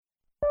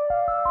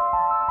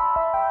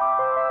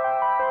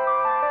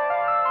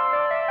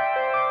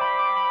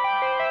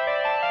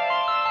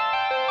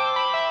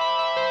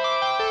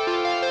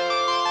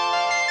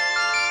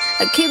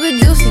I keep it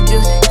juicy,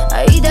 juicy.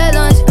 I eat that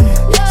lunch.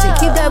 She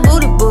keep that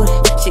booty, booty.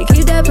 She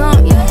keep that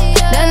plump, yeah.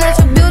 That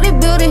natural beauty,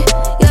 beauty,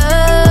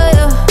 yeah,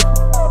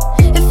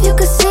 yeah. If you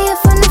could see it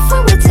from the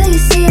front, wait till you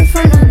see it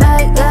from the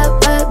back, back,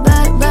 back,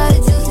 back, back,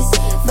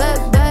 back,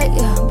 back,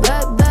 yeah,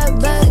 back, back,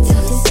 back,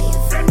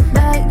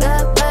 back,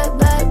 back,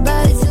 back,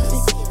 back.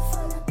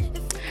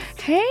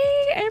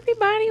 Hey,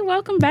 everybody!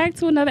 Welcome back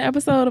to another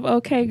episode of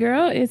Okay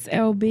Girl. It's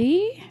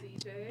LB,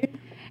 DJ,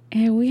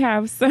 and we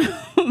have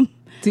some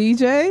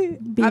DJ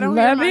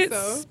beloved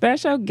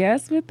special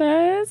guest with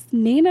us.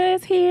 Nina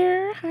is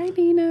here. Hi,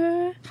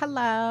 Nina.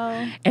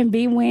 Hello. And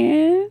B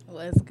Win.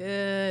 What's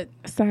good?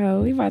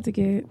 So we about to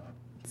get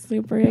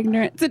super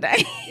ignorant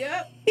today.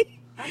 Yep.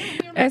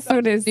 As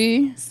soon as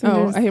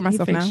I hear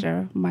myself you now. fix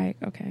your mic.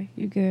 Okay,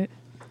 you good.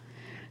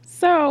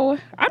 So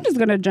I'm just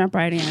gonna jump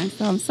right in.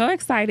 So I'm so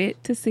excited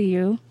to see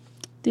you.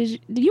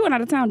 You went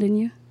out of town, didn't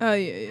you? Oh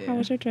yeah. How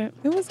was your trip?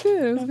 It was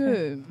good. It was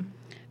good.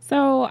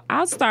 So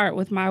I'll start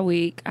with my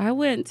week. I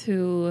went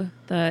to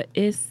the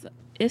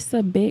It's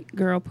a Big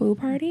Girl Pool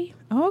Party.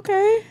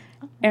 Okay.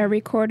 And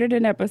recorded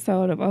an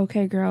episode of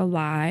Okay Girl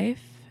Live.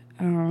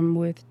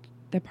 With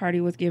the party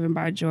was given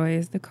by Joy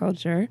is the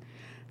Culture.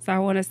 So I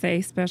want to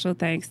say special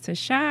thanks to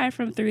Shy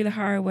from Three the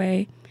Hard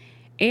Way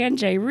and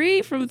Jay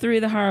Reed from Three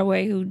the Hard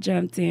Way who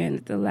jumped in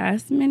at the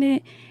last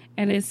minute.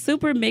 And it's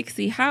super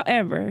mixy.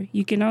 However,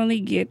 you can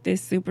only get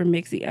this super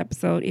mixy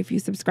episode if you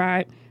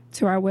subscribe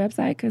to our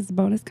website because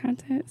bonus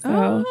content.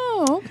 So,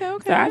 okay.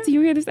 So after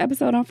you hear this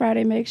episode on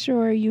Friday, make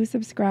sure you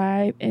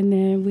subscribe and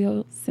then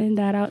we'll send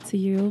that out to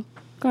you.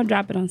 Gonna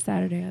drop it on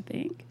Saturday, I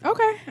think.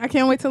 Okay. I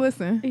can't wait to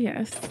listen.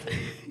 Yes.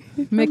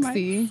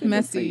 Mixy,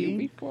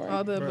 messy,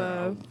 all the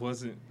above.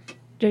 Wasn't.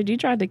 JG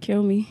tried to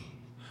kill me.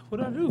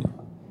 What'd I do?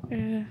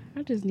 Yeah,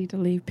 I just need to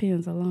leave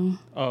pins alone.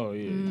 Oh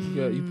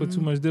yeah, you put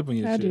too much dip in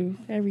your I shit. do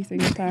every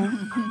single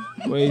time.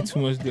 Way too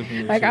much dip in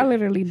your Like shit. I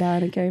literally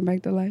died and came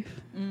back to life.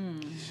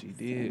 She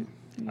did.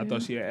 I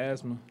thought she had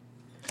asthma.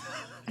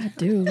 I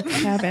do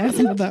have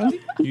asthma though.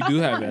 You do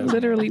have asthma.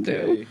 Literally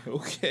do.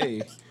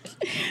 Okay.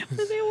 But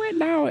it went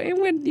down. It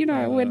went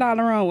down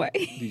the wrong way.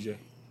 DJ.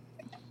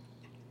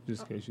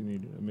 Just in case you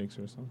needed a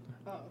mixer or something.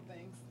 Oh,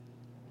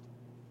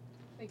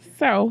 thanks.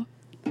 So,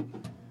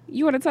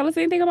 you want to tell us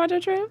anything about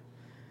your trip?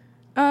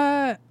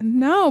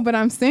 No, but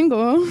I'm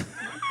single.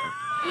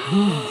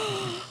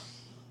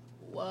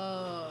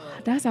 Whoa.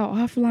 That's our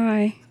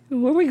offline.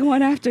 Where we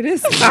going after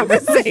this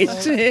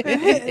conversation?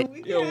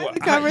 You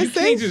can't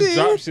conversation. just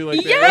drop shit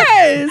like that.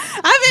 Yes.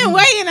 I've been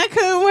waiting. I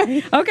couldn't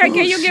wait. Okay,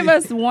 can you give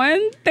us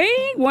one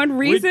thing, one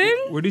reason?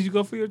 Where did you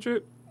go for your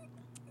trip?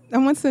 I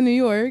went to New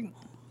York.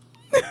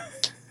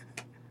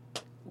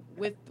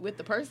 With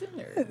the person?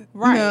 Or?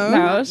 Right.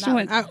 No, she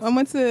went I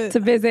went to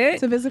visit.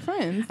 visit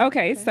friends.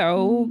 Okay,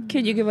 so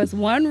can you give us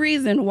one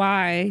reason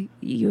why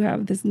you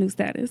have this new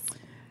status?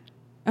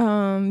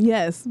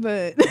 Yes,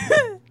 but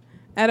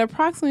at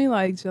approximately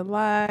like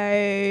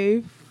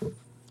July.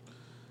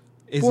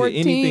 Is 14, it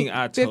anything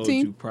I told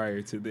 15? you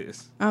prior to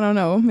this? I don't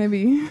know,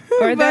 maybe.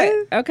 Or But,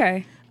 that?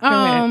 Okay. Go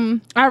ahead.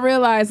 I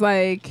realized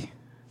like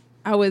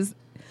I was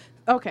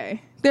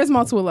okay. There's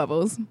multiple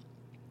levels.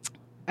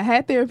 I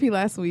had therapy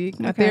last week.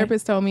 My Okay.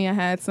 therapist told me I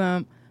had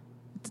some.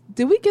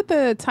 Did we get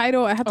the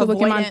title? I have to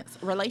look at my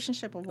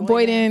Relationship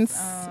avoidance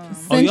Oh,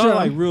 syndrome. y'all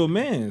like real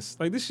mans.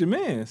 Like this your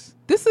mans.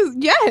 This is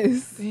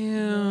yes.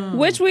 Damn.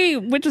 Which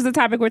was the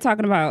topic we're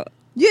talking about?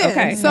 Yeah.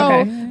 Okay, So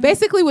okay.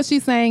 basically, what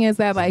she's saying is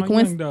that like my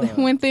when young dog.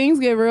 when things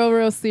get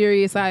real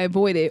serious, I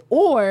avoid it.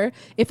 Or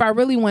if I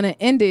really want to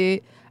end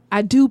it,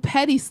 I do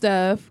petty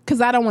stuff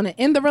because I don't want to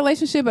end the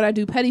relationship, but I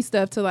do petty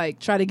stuff to like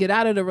try to get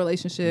out of the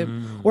relationship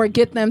or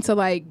get them to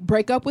like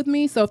break up with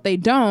me. So if they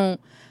don't,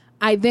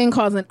 I then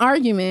cause an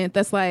argument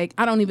that's like,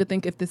 I don't even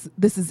think if this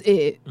is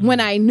it.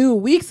 When I knew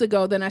weeks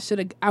ago, then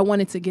I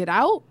wanted to get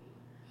out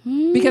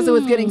because it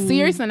was getting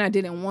serious and I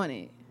didn't want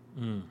it.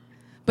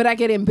 But I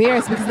get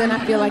embarrassed because then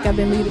I feel like I've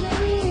been leading.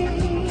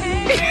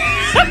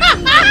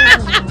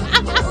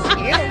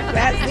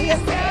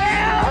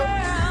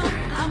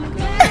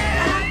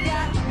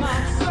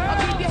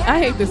 I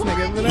hate this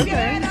nigga, but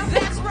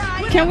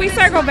okay. Can we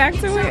circle back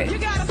to it?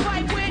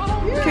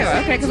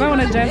 Okay, because I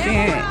want to jump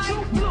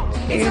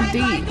in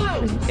deep.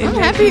 I'm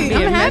happy.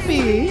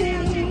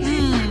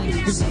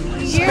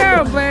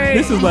 Yeah, but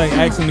This is like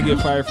asking to get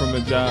fired from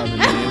a job and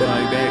then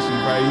like that she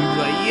fired you. Be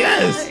like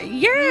yes.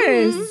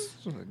 yes.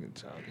 Fucking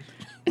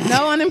childish.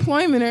 No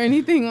unemployment or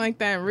anything like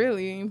that,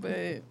 really,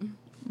 but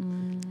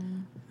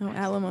no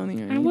alimony or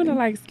anything. I want to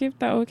like skip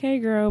the okay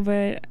girl,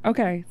 but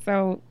okay,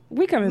 so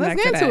we coming Let's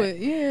back get to into that.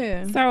 it.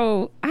 Yeah.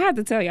 So I have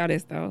to tell y'all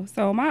this though.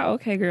 So my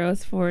okay girl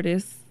is for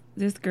this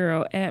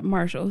girl at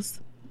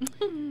Marshall's.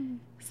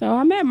 So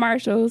I'm at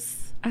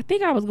Marshall's. I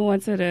think I was going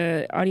to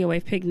the Audio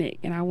Wave picnic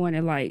and I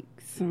wanted like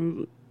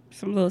some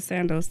little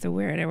sandals to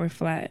wear that were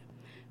flat.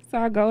 So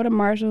I go to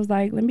Marshall's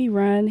like, let me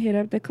hit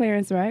up the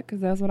clearance rack because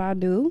that's what I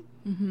do.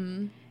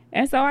 Mm-hmm.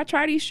 And so I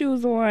try these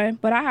shoes on,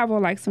 but I have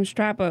on like some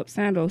strap up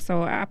sandals.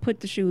 So I put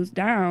the shoes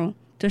down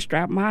to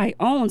strap my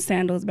own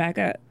sandals back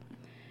up.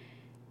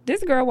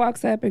 This girl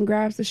walks up and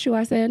grabs the shoe.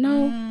 I said,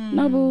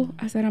 no, boo.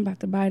 I said, I'm about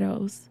to buy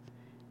those.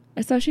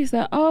 And so she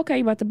said, oh, okay,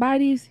 you about to buy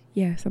these?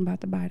 Yes, I'm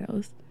about to buy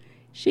those.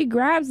 She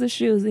grabs the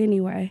shoes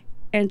anyway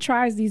and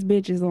tries these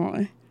bitches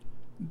on.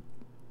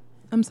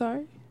 I'm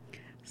sorry.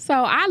 So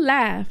I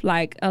laughed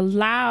like a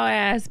loud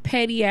ass,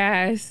 petty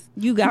ass,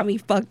 you got me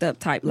fucked up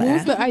type What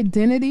was laugh. the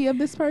identity of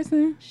this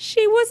person?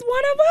 She was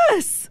one of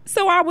us.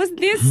 So I was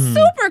then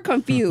super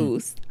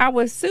confused. I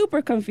was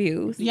super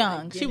confused.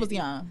 Young. She was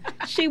young.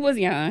 She was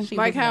young. She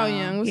Like was how young.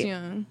 young? Was Yeah.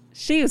 young?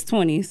 She was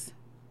 20s.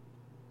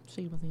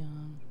 She was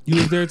young. You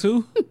was there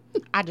too?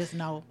 I just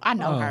know. I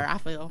know Oh. her. I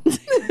feel.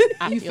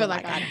 You feel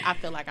like I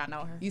feel like I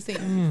know her. You seen it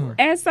before.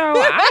 And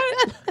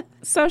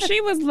so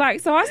she was like,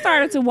 so I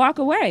started to walk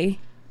away.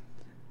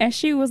 And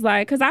she was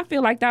like, because I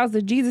feel like that was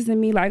the Jesus in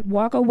me, like,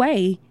 walk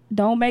away.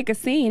 Don't make a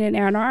scene in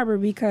Ann Arbor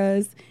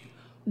because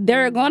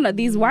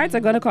these whites are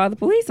gonna call the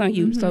police on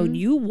you. So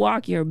you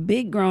walk your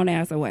big grown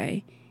ass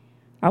away.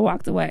 I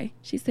walked away.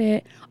 She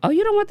said, oh,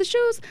 you don't want the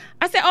shoes?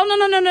 I said,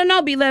 oh,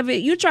 no, beloved.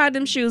 You tried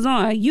them shoes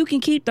on. You can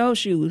keep those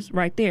shoes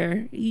right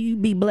there. You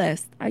be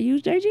blessed. I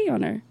used JG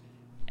on her.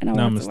 And I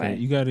walked away.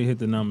 Namaste. You got to hit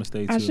the namaste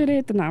too. I should have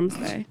hit the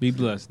namaste. Be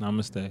blessed.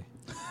 Namaste.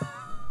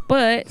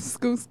 But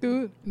Scoot,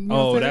 scoot. You know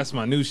Oh, what I'm that's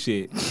my new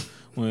shit.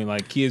 When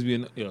like kids be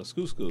in,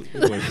 scoot. What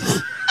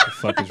the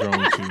fuck is wrong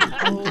with you?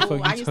 What the Oh,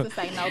 fuck I you used to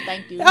say no,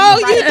 thank you. Oh,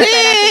 you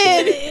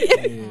Right.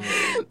 did.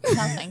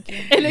 No, thank you.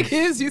 And the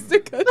kids used to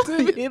come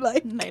to me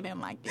like, They didn't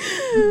like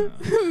it.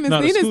 Miss No,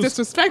 the Nina's school's-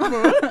 disrespectful.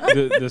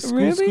 The scoot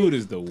Really? scoot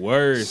is the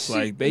worst.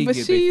 Like they but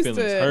get she their used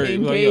feelings to hurt. Be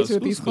like, engage scoot,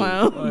 with these scoot.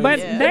 clowns. Like, But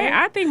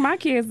Yeah. I think my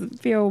kids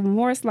feel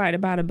more slight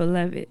about a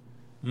beloved.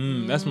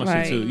 that's my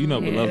Like, shit too. You know,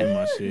 yeah. beloved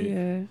my shit.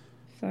 Yeah.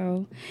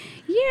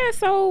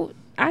 So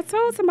I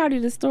told somebody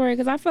the story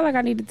because I feel like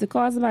I needed to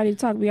call somebody to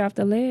talk me off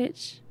the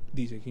ledge.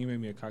 DJ, can you make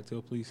me a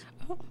cocktail, please?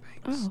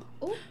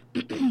 Oh.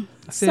 I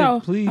said, So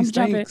please, I'm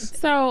jumping. thanks.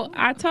 So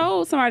I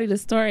told somebody the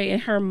story,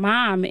 and her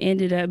mom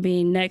ended up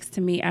being next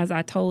to me as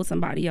I told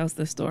somebody else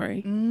the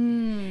story.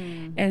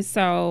 And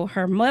so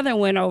her mother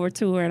went over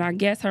to her, and I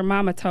guess her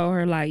mama told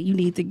her like, "You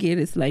need to get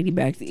this lady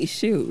back these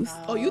shoes."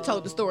 Oh, you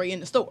told the story in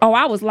the store. Oh,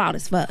 I was loud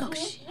as fuck.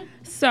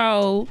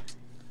 So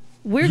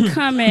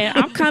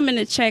I'm coming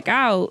to check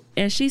out,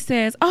 and she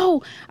says,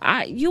 "Oh,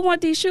 you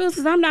want these shoes?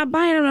 Because I'm not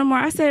buying them no more."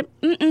 I said,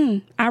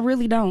 I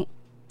really don't.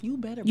 You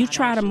better. You buy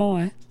try those them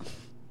on."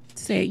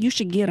 Said, "You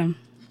should get them."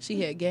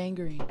 She had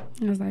gangrene.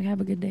 I was like,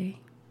 "Have a good day."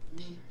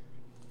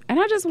 And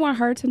I just want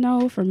her to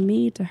know, from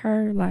me to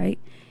her, like,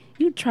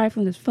 you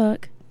trifling as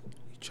fuck.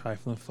 You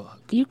trifling fuck.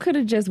 You could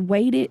have just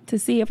waited to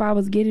see if I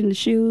was getting the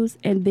shoes,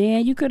 and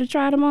then you could have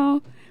tried them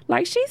on.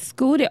 Like, she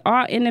scooted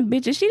all in the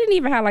bitches. She didn't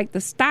even have like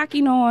the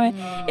stocking on.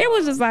 It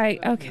was just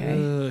like,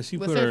 okay. She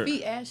Was put her her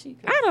feet ashy?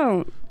 I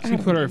don't. she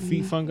put her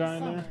feet fungi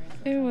in there.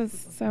 It was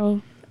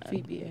so.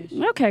 Feet be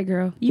ashy. Okay,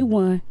 girl, you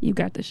won. You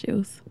got the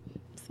shoes.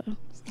 So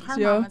Her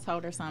Yo. mama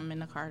told her something in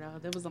the car though.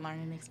 That was a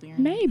learning experience.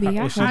 maybe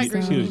I Was hope she so.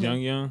 was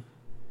young,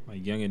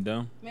 like young and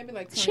dumb. Maybe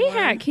like She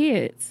had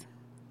kids.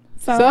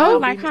 So, So? I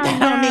was like, how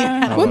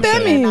young? What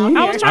that mean?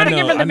 I was trying to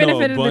give her the I know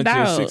benefit a of the bunch of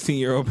doubt.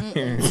 16-year-old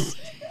parents.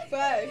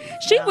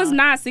 She was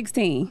not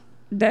 16.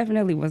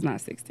 Definitely was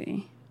not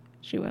 16.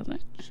 She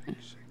wasn't.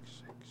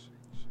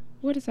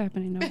 What is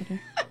happening over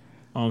there?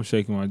 I'm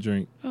shaking my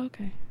drink.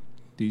 Okay.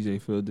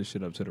 DJ filled this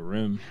shit up to the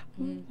rim.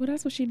 Well,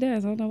 that's what she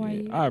does. I don't know why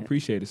you. I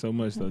appreciate it so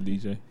much though,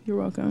 DJ. You're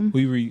welcome.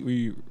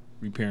 We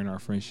repairing our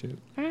friendship.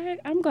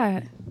 I'm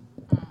glad.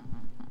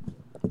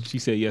 She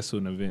said yes to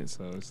an event,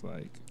 so it's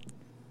like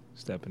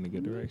step in the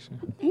good direction.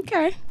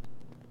 Okay.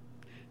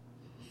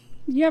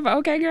 You have an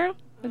okay, girl?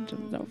 I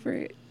jumped over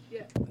it.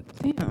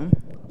 Damn.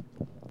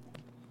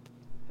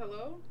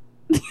 Hello?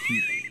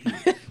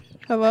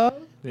 Hello?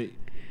 They,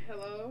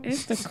 Hello?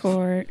 It's the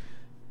cord.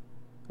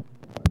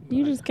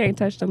 You just can't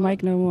touch the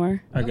mic no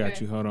more. I got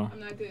Okay. you. Hold on. I'm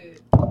not good.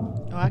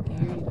 Oh, I can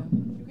hear you though.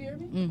 You hear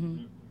me?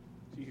 Mm-hmm.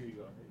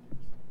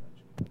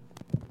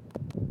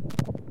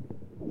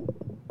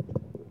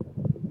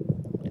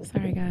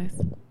 Sorry, guys.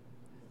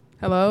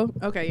 Hello?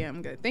 Okay, yeah,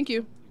 I'm good. Thank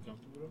you.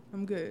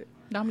 I'm good.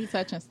 Don't be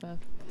touching stuff.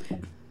 All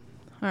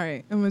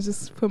right, I'm gonna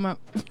just put my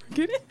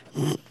get it.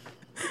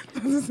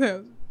 That's the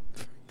sound.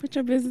 Put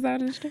your business out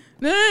in the street.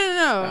 No.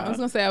 I was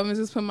gonna say I'm gonna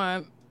just put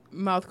my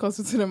mouth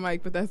closer to the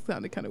mic, but that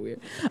sounded kind of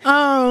weird.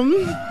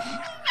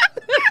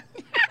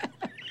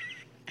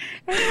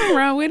 What's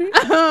wrong with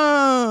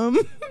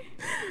it?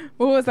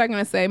 What was I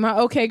gonna say? My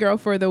okay girl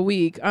for the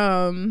week.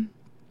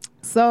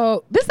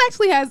 So this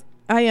actually has.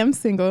 I am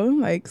single,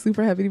 like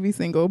super happy to be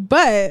single,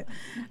 but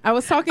I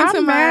was talking to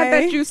I'm my mad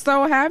that you're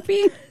so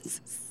happy.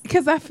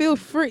 because I feel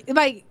free.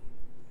 Like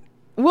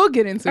we'll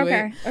get into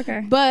it.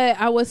 Okay. But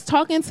I was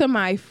talking to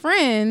my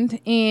friend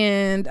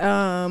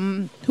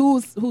and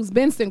who's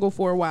been single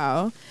for a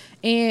while,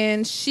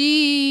 and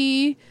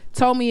she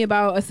told me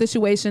about a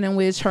situation in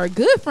which her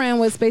good friend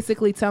was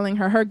basically telling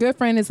her good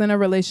friend is in a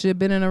relationship,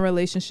 been in a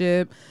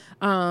relationship.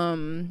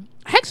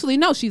 Actually,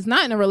 no, she's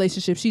not in a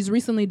relationship. She's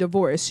recently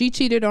divorced. She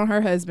cheated on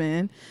her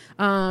husband,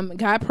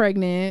 got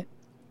pregnant,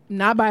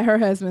 not by her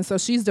husband, so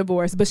she's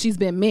divorced, but she's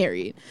been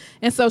married.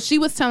 And so she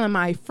was telling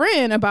my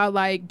friend about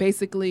like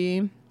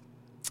basically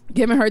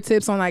giving her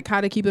tips on like how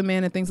to keep a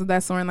man and things of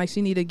that sort, and like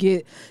she need to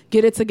get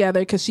it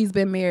together because she's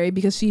been married,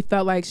 because she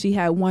felt like she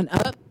had one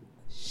up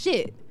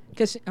shit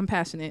because I'm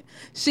passionate.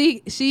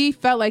 She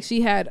felt like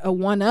she had a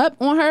one up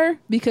on her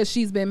because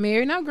she's been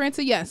married. Now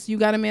granted, yes, you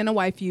got a man to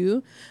wife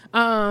you,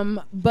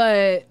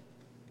 but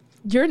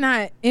you're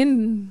not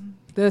in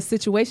the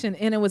situation,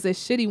 and it was a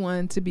shitty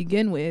one to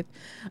begin with.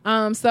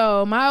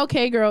 So my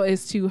okay girl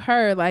is to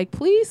her, like,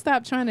 please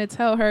stop trying to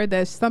tell her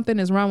that something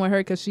is wrong with her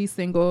because she's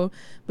single,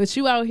 but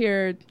you out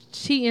here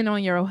cheating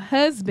on your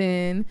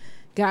husband,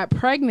 got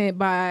pregnant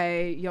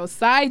by your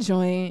side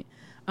joint,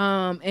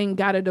 and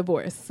got a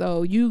divorce.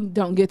 So you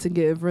don't get to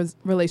give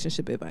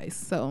relationship advice.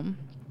 So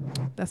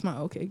that's my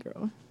okay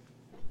girl.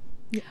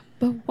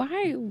 But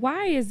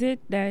why is it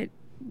that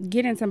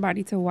getting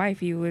somebody to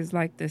wife you is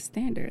like the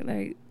standard?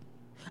 Like,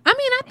 I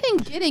mean, I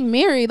think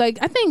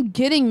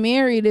getting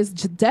married is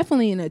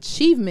definitely an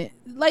achievement.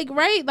 Like,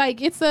 right?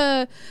 Like, it's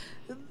a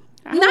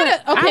not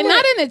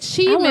an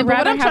achievement. I would but what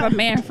rather I'm have a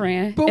man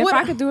friend. But if what-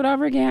 I could do it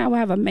over again, I would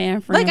have a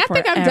man friend. like, I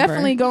think I'm forever.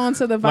 definitely going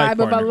to the Life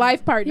vibe of a partner.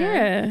 life partner.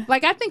 Yeah.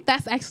 Like, I think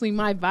that's actually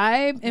my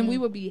vibe, and we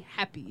would be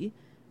happy.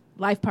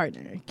 Life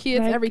partner,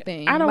 kids, Like,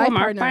 everything. I don't life want my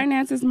partner.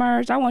 finances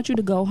merged. I want you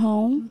to go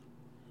home.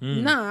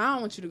 Nah, I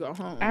don't want you to go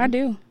home. I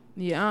do.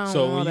 Yeah. I don't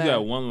So want when you that.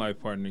 got one life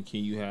partner,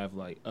 can you have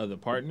like other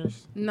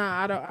partners?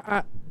 Nah, I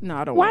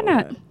don't. Why want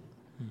not?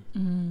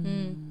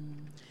 that.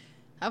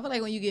 I feel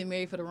like when you get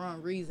married for the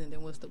wrong reason,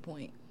 then what's the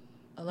point?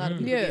 A lot of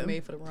people Yeah. get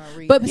married for the wrong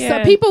reason. But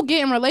Yeah. so people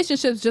get in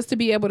relationships just to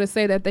be able to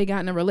say that they got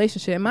in a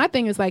relationship. My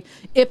thing is like,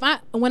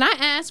 when I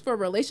ask for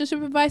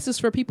relationship advice, it's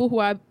for people who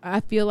I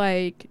feel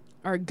like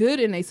are good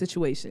in a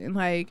situation.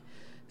 Like,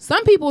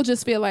 some people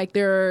just feel like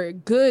they're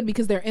good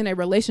because they're in a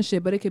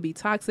relationship, but it could be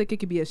toxic. It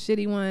could be a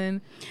shitty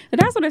one. But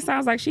that's what it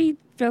sounds like. She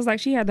feels like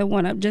she had the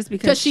one up just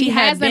because Because she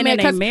has had been in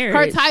a her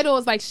marriage. title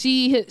is like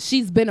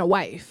she's been a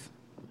wife.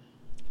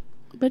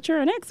 But you're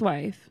an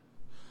ex-wife.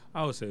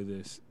 I would say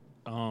this.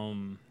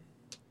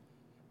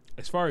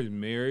 As far as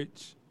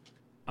marriage,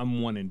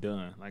 I'm one and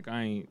done. Like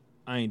I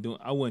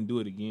wouldn't do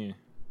it again.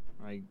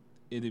 Like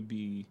it'd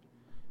be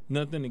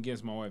nothing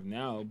against my wife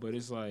now, but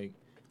it's like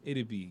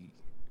it'd be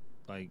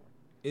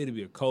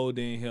a cold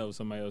day in hell if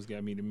somebody else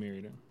got me to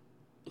marry them.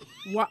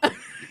 Why?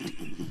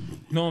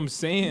 Know what I'm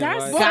saying?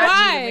 That's Like,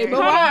 why? But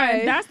Hold why?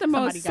 on. That's the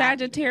most Somebody got me.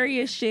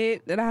 Sagittarius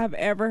shit that I've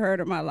ever heard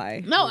in my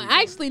life. No,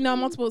 I actually know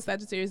multiple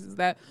Sagittarius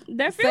that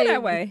That feel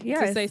that way. to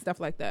Yes. say stuff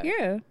like that.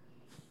 Yeah.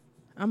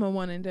 I'm a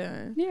one and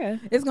done. Yeah.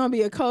 It's gonna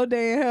be a cold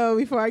day in hell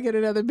before I get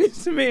another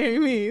bitch to marry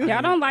me.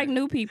 Y'all don't like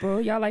new people.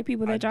 Y'all like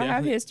people that y'all have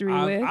definitely- history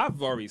with.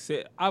 I've already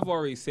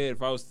said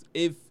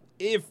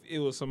if it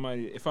was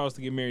somebody, if I was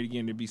to get married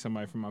again, it'd be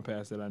somebody from my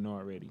past that I know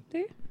already.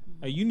 Yeah.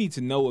 Like, you need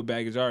to know what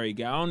baggage I already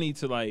got. I don't need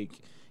to like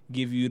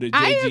give you the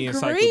I JG agree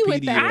encyclopedia.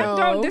 with that, I though.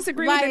 don't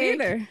disagree with Like- it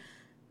either.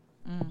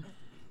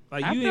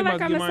 Like, I you feel ain't like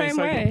about I'm to the get my same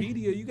way.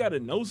 encyclopedia. You got to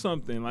know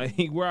something,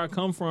 like where I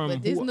come from.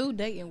 But this who- new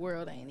dating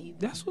world ain't even.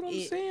 That's what I'm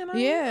it. saying.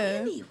 Yeah.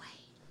 Anyway, it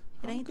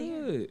I'm ain't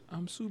there. good.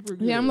 I'm super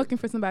good. Yeah, I'm looking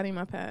for somebody in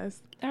my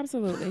past.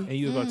 Absolutely. And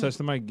you was about to touch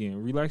the mic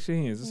again. Relax your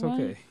hands. It's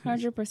okay.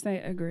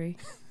 100% agree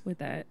with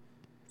that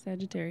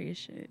Sagittarius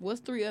shit. What's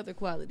 3 other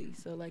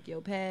qualities? So like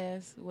your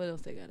past, what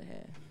else they gotta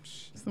have?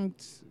 Some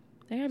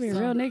They gotta be a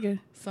Some- real nigga.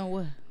 Some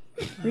what?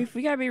 We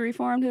gotta be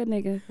reformed hood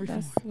nigga.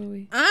 That's what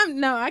we.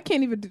 I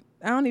can't even do,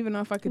 I don't even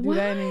know if I could do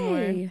that anymore.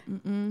 Why?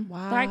 Mm-mm.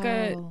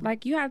 Wow.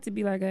 Like you have to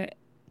be like a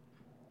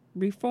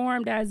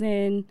reformed, as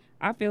in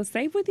I feel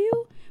safe with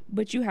you,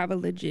 but you have a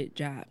legit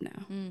job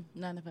now.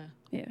 9 to 5.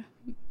 Yeah.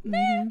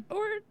 Mm-hmm.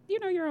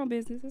 Or your own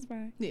business. That's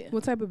fine. Yeah.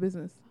 What type of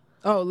business?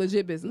 Oh,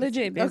 legit business.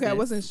 Legit Okay, I business.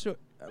 wasn't sure.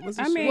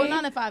 I mean- Well,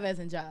 9 to 5 as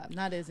in job,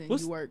 not as in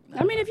What's- you work.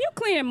 I mean, if you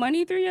clearing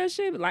money through your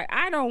shit, like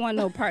I don't want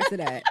no parts of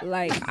that.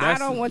 Like I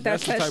don't want that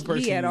that's the type touch of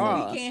person me at you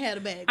want. all. you can't have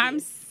a bag. I'm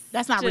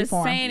That's not just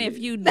reform. saying if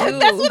you do. That's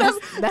No.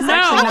 actually I'm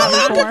not a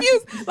little reform.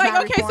 confused. Like,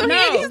 not okay, so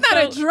reform. he's not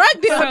a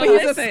drug dealer, but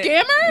he's a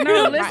scammer?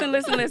 No,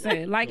 Right.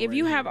 listen. Like if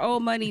you have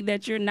old money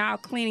that you're now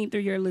cleaning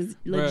through your legit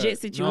Bruh,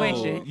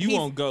 situation, No, you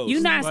want ghosts.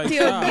 you not Like,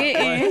 still stop.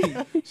 getting-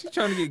 Like, she's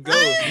trying to get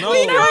ghosts.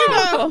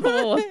 No.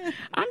 no.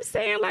 I'm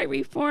saying like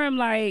reform,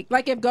 like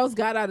Like, if Ghost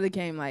got out of the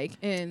game, like,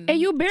 and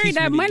you buried Teach me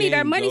that the money.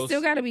 That game, money Ghost.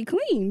 still got to be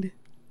cleaned.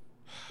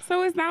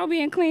 So it's now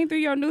being cleaned through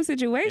your new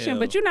situation, Ew.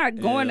 but you're not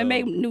going to Ew.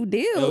 make new El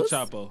deals.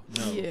 Chapo.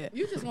 No. yeah.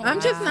 You just want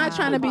I'm just not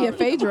trying to be a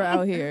Phaedra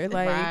out here.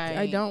 Like, I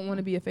Right. don't want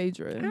to be a I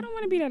Phaedra. don't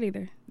want to be that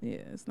either. Yeah,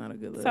 it's not a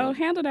good look. So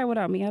handle that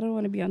without me. I don't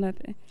want to be on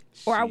nothing.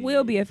 Or I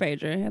will be a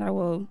Phaedra and I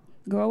will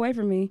go away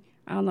from me.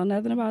 I don't know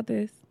nothing about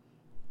this.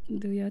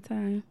 Do your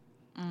time.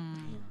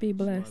 Be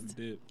blessed.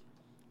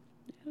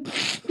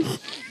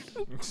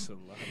 It's a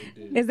lot of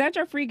dip. Is that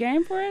your free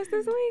game for us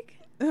this week?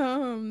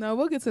 No,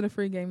 we'll get to the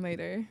free game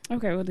later.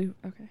 Okay, we'll do.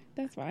 Okay,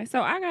 that's fine.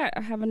 So I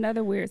have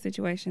another weird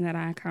situation that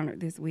I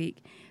encountered this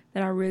week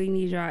that I really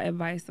need y'all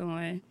advice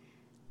on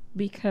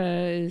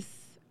because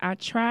I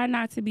try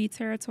not to be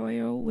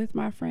territorial with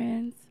my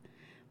friends,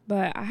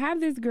 But I have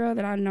this girl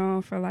that I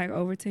know for like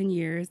over 10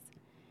 years.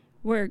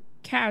 We're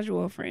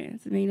casual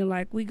friends, meaning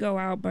like we go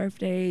out,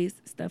 birthdays,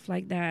 stuff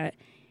like that,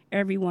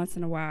 every once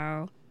in a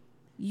while.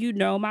 You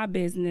know my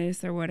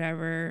business or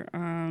whatever.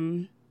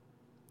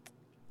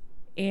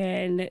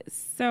 And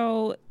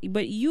so,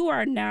 but you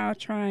are now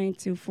trying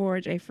to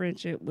forge a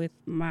friendship with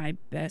my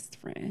best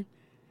friend,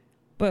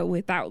 but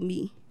without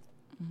me.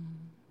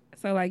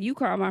 So like you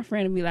call my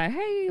friend and be like,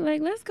 hey,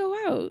 like let's go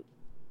out.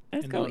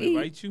 Let's And go don't eat.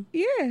 invite you?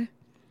 Yeah.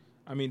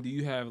 I mean, do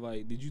you have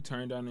like? Did you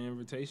turn down the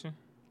invitation?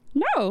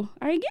 No,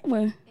 I didn't get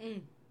one.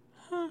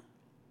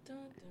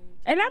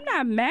 And I'm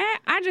not mad.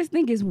 I just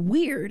think it's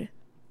weird.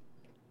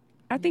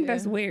 I think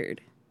that's weird.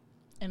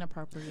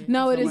 Inappropriate.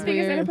 No, it That's is the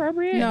You think word. it's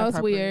weird. inappropriate? No, it's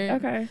Inappropriate.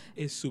 weird. Okay.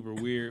 It's super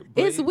weird.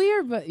 But It's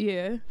weird, but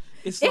yeah.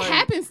 It's It like,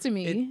 happens to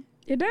me.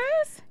 It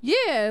does?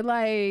 Yeah,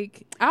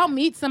 like I'll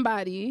meet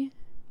somebody.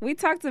 We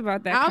talked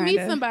about that. I'll meet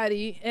kinda.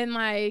 somebody and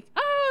like,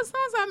 oh, so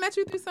and so, I met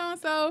you through so and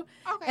so.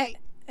 Okay.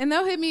 And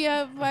they'll hit me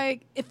up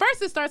like at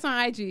first it starts on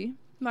IG.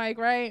 Like,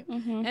 right?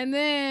 Mhm. And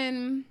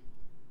then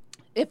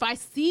if I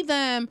see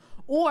them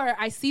or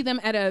I see them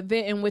at an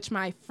event in which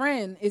my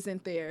friend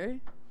isn't there,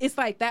 it's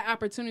like that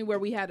opportunity where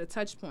we had a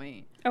touch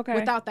point Okay.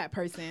 without that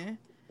person.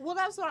 Well,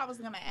 that's what I was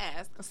gonna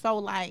ask. So,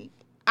 like,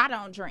 I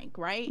don't drink,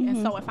 right?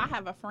 And so, if I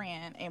have a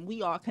friend and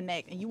we all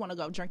connect, and you want to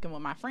go drinking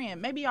with my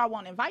friend, maybe y'all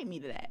won't invite me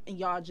to that, and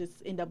y'all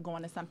just end up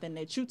going to something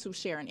that you two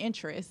share an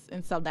interest,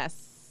 and so that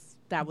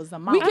was a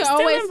We moment. can still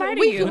always inviting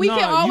we, you. we But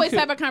can no, you always could-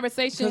 have a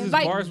conversation. because it's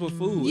Like bars with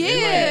food.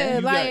 Yeah,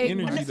 and, like- you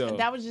got energy though.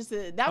 That was just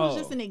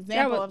an example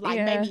That was- of like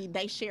yeah. maybe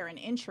they share an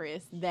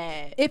interest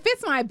that. if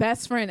it's my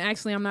best friend,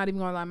 actually, I'm not even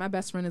gonna lie. My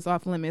best friend is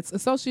off limits.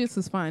 Associates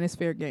is fine. It's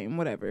fair game.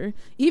 Whatever.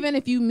 Even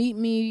if you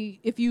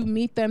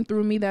meet them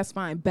through me, that's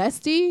fine.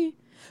 Bestie,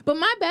 but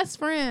my best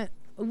friend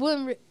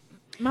wouldn't.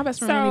 My best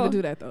friend wouldn't even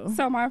do that though.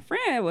 So my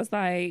friend was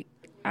like,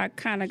 I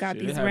kind of got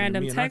Shit, it these happened to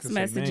random me and I text can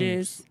say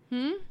messages.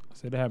 I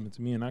said that happened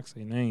to me, and I can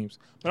say names,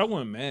 but I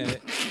wasn't mad.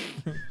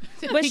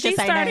 But He she can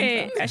say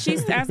started,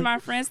 names. as my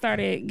friend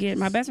started getting,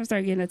 my best friend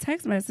started getting the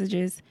text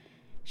messages.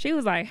 She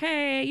was like,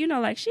 hey, you know,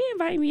 like she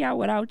invited me out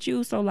without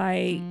you. So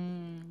like,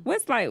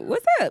 what's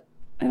up?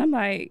 And I'm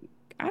like,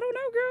 I don't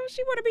know, girl.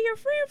 She want to be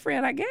your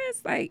friend, I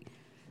guess. Like,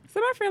 so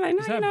my friend like, no,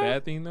 Is you that a know,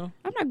 bad thing though?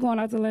 I'm not going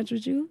out to lunch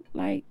with you.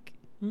 Like,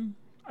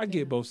 I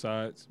get both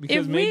sides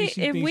because if maybe we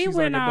she if thinks we she's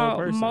went like a dope out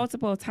person.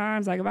 multiple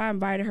times, like if I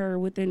invited her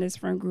within this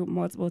friend group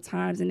multiple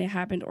times and it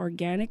happened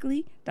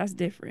organically, that's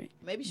different.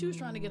 Maybe she was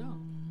trying to get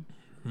on.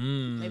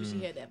 Mm. Maybe she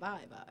had that vibe.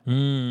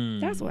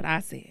 Mm. That's what I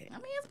said. I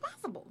mean, it's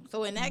possible.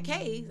 So in that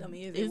case, I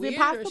mean, is Is it it weird or is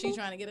possible? she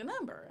trying to get a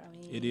number? I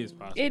mean, It is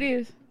possible. It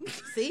is.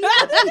 See,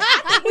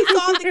 I think we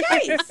solved the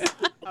case.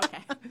 Okay.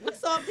 We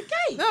solved the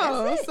case.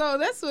 No, That's it. so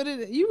that's what it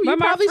is. You But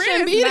my probably shouldn't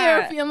friend's be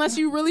there not. unless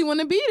you really want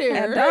to be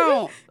there. I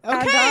don't.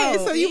 Okay, I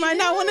don't. so you might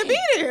not want to be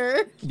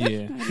there. Yeah.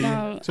 See?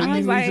 No, So I you was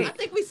need like- I to,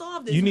 think we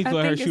solved this. you need to I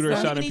let her think shoot her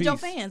it's shot We in need your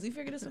peace. fans. We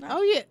figured this one out.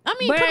 Oh yeah, I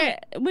mean,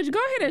 But go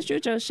ahead and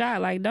shoot your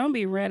shot. Like, don't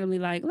be randomly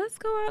like, let's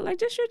go out. Like,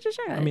 just shoot your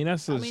shot. I mean,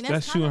 that's just, mean, that's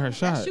that's shooting her kinda-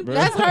 that's shot, shoot- bro.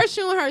 that's her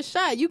shooting her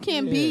shot. You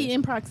can't be Yeah.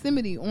 in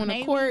proximity on a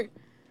Maybe. court.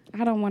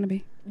 I don't want to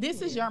be.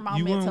 This is your You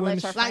moment wouldn't to wanna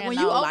let your sh- friend Like when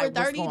you know, over like, what's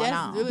 30, going that's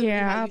on. literally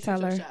Yeah, how I'll you tell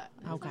shoot your her. shot.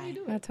 That's how Okay. you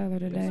do I'll it. tell her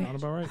today. Sound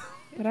about right.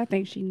 But I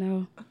think she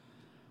know.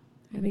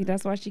 I think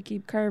that's why she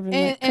keep curving.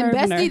 And curving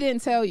Bestie her.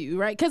 didn't tell you,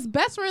 right? Because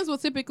best friends will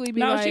typically be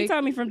No, like, she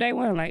told me from day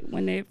one. Like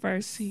when they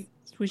first,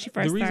 when she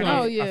first The reason started.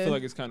 Oh, I yeah. feel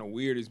like it's kind of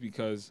weird is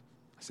because,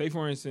 say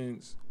for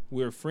instance,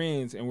 we're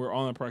friends and we're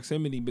all in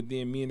proximity, but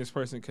then me and this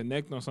person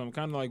connect on something,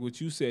 kind of like what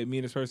you said. Me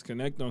and this person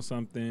connect on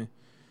something.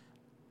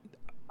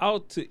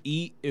 Out to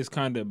eat is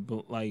kind of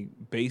like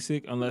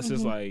basic, unless Mm-hmm.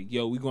 it's like,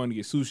 yo, we going to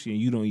get sushi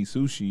and you don't eat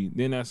sushi.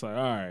 Then that's like,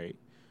 all right,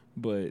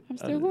 but I'm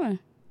still going.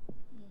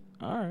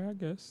 all right, I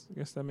guess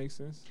that makes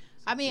sense.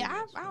 I mean,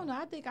 I don't know.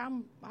 I think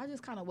I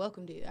just kind of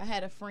welcomed it. I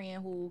had a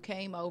friend who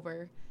came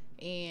over,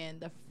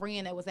 and the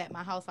friend that was at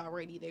my house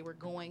already, they were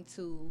going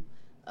to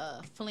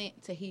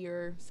Flint to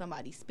hear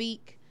somebody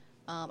speak.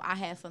 I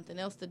had something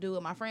else to do,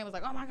 and my friend was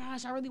like, "Oh my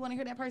gosh, I really want to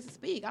hear that person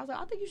speak." I was like,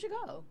 "I think you should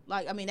go."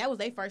 Like, I mean, that was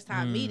their first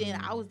time meeting.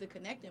 I was the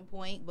connecting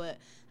point, but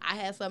I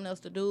had something else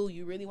to do.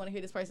 You really want to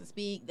hear this person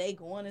speak? They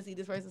going to see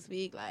this person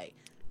speak? Like,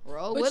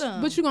 roll with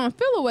them. but you're gonna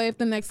feel away if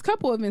the next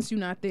couple events you're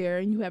not there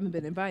and you haven't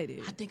been invited.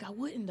 I think I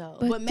wouldn't though.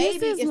 But But, maybe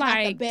this is it's like-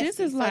 not the best. this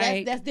is so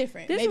like- that's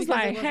different. This Maybe is 'cause it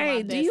like, wasn't hey,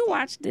 my do you bestie.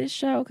 watch this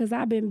show? Because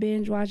I've been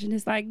binge watching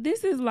this. Like,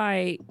 this is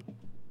like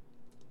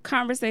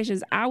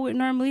conversations I would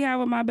normally have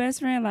with my best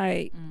friend.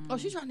 Like, Oh,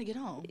 she's trying to get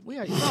home. We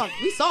already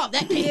solved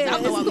that case. I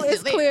don't know why we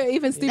it's still clear. there.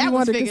 Even Stevie That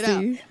one's Wonder can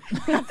figured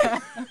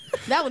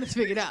see. That one is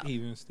figured out.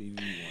 Even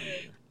Stevie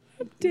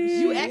Wonder.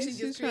 You actually She's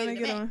just trying to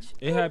created get a on. match.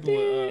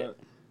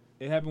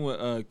 It happened with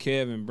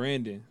Kev and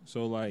Brandon.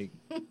 So like,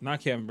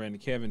 not Kev and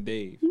Brandon, Kev and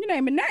Dave. you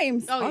naming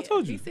names. Oh, I yeah.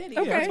 told you. He said he Yeah,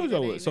 I Okay. told you I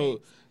Name, would.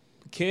 So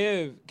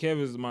Kev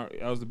is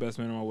I was the best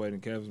man at my wedding.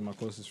 Kev was my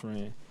closest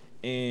friend.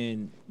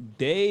 And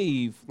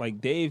Dave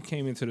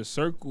came into the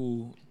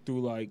circle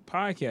through like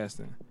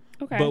podcasting.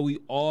 Okay. But we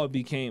all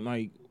became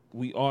like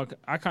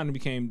I kind of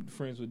became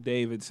friends with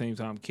Dave at the same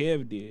time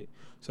Kev did.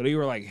 So they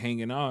were like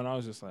hanging out, and I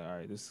was just like, all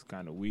right, this is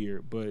kind of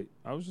weird. But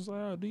I was just like,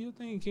 oh, do your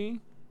thing,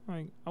 King.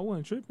 Like, I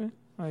wasn't tripping.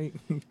 Like,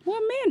 Well,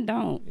 men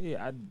don't.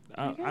 yeah,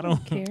 I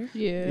don't care.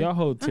 Yeah.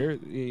 Y'all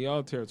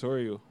y'all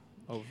territorial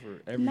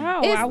over every. No,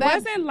 It's I that-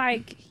 wasn't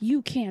like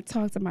you can't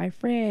talk to my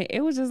friend.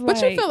 It was just like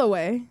But you feel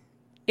away.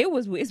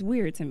 it's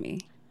weird to me.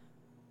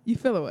 You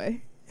feel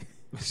away.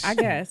 I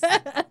guess.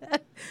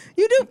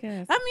 You do.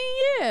 guess. I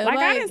mean, yeah. Like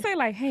I didn't say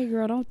like, hey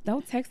girl,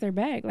 don't text her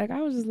back. Like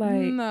I was just like,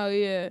 no,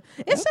 yeah.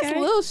 It's just Okay.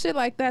 little shit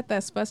like that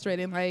that's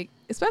frustrating. Like,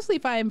 especially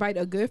if I invite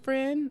a good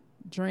friend,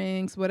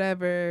 drinks,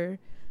 whatever,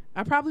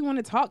 I probably want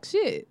to talk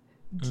shit.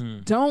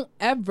 Don't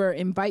ever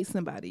invite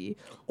somebody.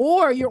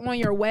 Or you're on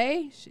your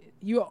way. Shit,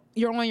 you're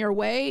on your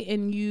way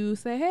and you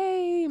say,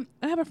 hey,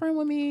 I have a friend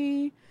with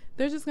me.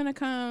 They're just gonna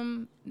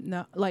come.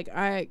 No, like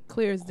I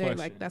clear as day. Question.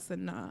 Like that's a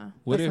nah.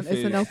 What That's if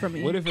it's a no for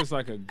me. What if it's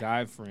like a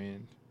guy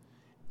friend,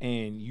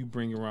 and you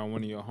bring around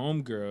one of your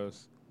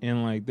homegirls,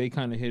 and like they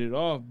kind of hit it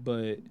off,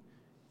 but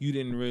you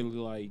didn't really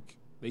like.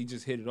 They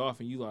just hit it off,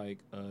 and you like,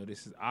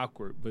 this is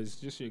awkward. But it's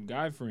just your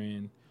guy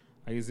friend.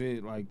 Like, is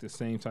it like the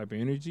same type of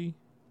energy?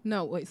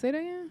 No, wait, say that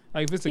again.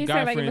 Like if it's a he guy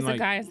said like friend, if it's like a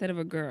guy instead of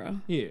a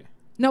girl. yeah.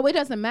 No, it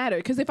doesn't matter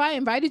because if I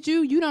invited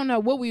you, you don't know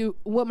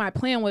what my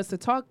plan was to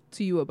talk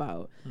to you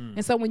about.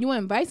 And so when you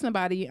invite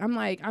somebody, I'm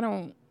like,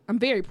 I'm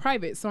very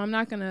private, so I'm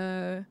not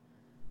gonna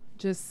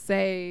just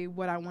say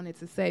what I wanted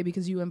to say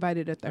because you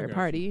invited a I third got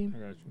party. you. I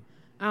got you.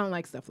 I don't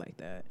like stuff like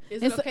that.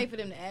 Is And it so- okay for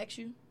them to ask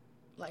you?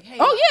 Like, hey.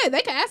 Oh yeah,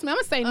 they can ask me. I'm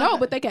gonna say no, Okay.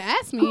 but they can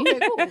ask me. Okay,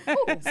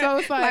 cool. So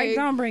it's Like like,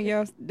 don't bring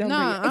your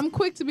nah, I'm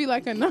quick to be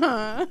like a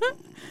nah.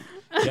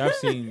 Yeah, I've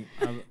seen.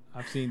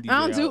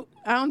 DJ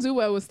I don't do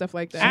well with stuff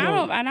like that. I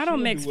don't she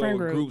don't mix do well friend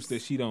with groups.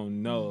 that she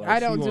don't know. Like, I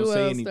don't she do won't say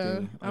well anything.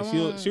 stuff. I Like,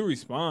 won't- she'll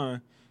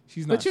respond.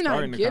 She's not But you're not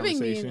starting the giving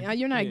me. conversation.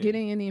 You're not Yeah.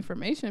 getting any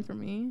information from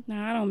me.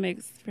 No, I don't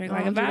mix friend. I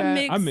Like don't if do I that.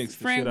 mix, I mix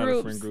the friend, shit out of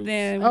groups, friend groups.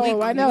 then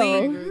Oh, I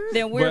know.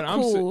 then we're But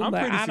I'm, cool. I'm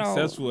but pretty I don't.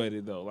 successful at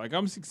it though. Like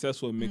I'm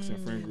successful at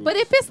mixing friend groups. But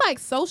if it's like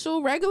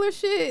social, regular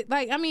shit,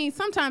 like I mean,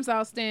 sometimes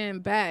I'll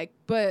stand back.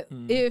 But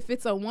if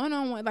it's a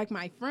one-on-one, like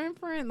my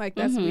friend, like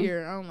that's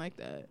weird. I don't like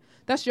that.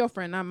 That's your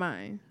friend, not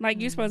mine. Like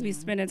you're supposed to be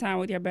spending time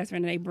with your best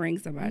friend and they bring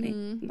somebody.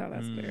 No,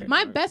 that's weird.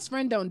 My best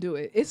friend don't do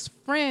it. It's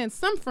friends.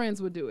 Some friends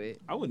would do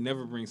it. I would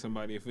never bring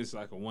somebody if it's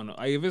like a one.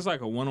 Like if it's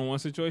like a one-on-one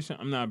situation,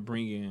 I'm not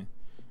bringing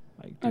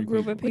like A three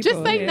group of people.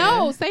 Just say yeah.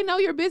 no. Say no.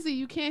 You're busy.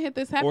 You can't hit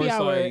this Or happy it's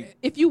hour. like-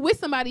 If you with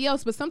somebody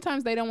else, but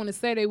sometimes they don't want to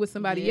say they with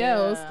somebody Yeah.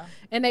 else,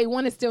 and they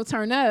want to still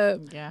turn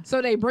up. Yeah.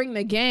 So they bring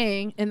the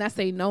gang, and that's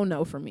a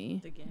no for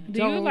me.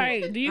 Do you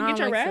like? Do you I get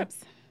don't your like reps?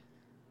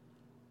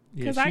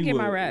 Yeah, 'Cause I she get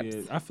my would, reps.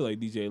 yeah. I feel like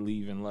DJ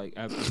leaving like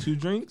after 2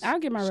 drinks. I'll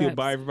get my She'll reps.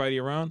 buy everybody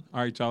around.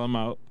 All right, y'all, I'm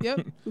out.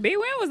 Yep. B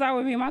Win was out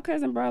with me. My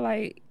cousin, bro,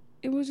 like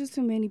it was just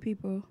too many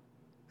people,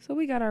 so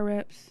we got our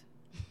reps.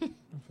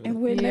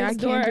 And went Yeah, I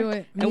next can't door. do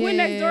it. And went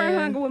next door and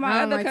hung with my I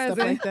don't other like stuff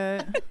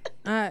cousin. like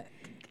that.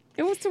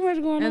 It was too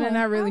much going And on. then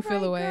I really All feel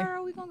right, away.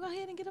 girl, we gonna go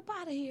ahead and get up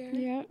out of here.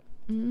 Yep.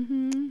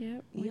 Mm-hmm.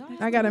 Yep. Y'all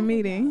I got a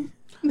meeting.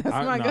 That's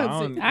I- my no, go-to. I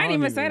don't I didn't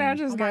even say that. I even-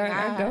 just Oh got my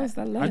I God. ghost.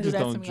 I love I it. just that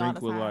to don't me all drink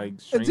the with time. like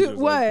strangers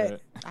what? like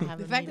that. I have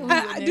The a fact that meeting. we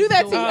I were do that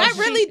next to you. door. I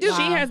really do.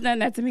 She has done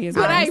that to me as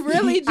But well. I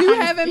really do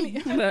have a.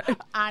 Look,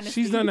 Honesty.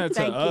 She's done that to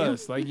Thank you.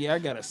 us. Like, yeah, I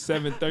got a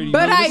 7:30. But meeting.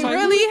 I It's like,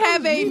 really what the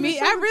have fuck? a Meeting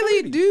meet. at I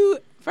really 7:30. do.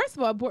 First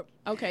of all,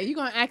 okay, you're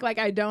gonna act like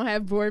I don't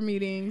have board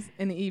meetings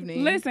in the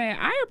evening. listen,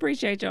 I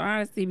appreciate your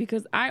honesty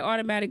because I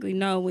automatically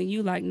know when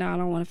you like, nah, I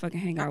don't want to fucking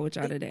hang out with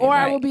y'all today. or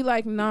I Like, will be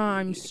like, nah,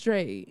 I'm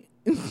straight.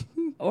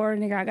 or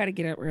nigga, I gotta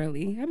get up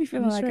early. I be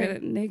feeling I'm like a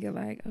straight. nigga,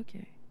 like,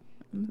 okay.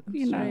 I'm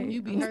You know, straight.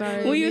 You be I'm hurt.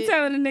 sorry. When you bit.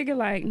 telling a nigga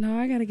like, no,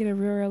 I gotta get up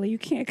real early. You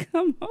can't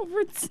come over.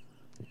 It's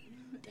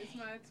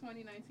my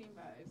 2019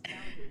 vibes.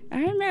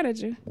 I ain't mad at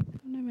you.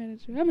 I'm not mad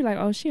at you. I'll be like,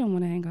 oh, she don't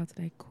want to hang out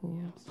today. Cool.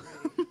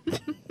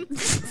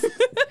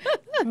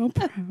 No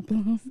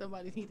problem.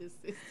 Somebody need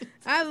assistance.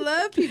 I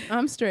love people.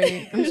 I'm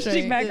straight. I'm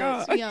straight. She back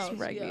on. She on.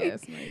 Right, She on.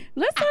 yes, mate.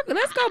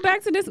 Let's go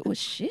back to this. Oh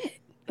shit.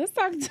 Let's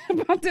talk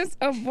about this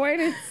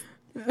avoidance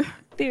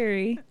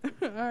theory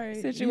All right.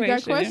 You situation.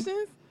 got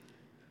questions?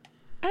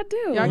 I do.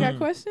 Y'all got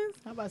questions?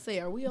 I'm about to say,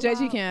 are we allowed? JG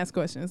can't ask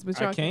questions, but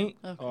y'all I can't.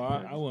 Okay. Oh,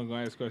 I wasn't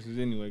gonna ask questions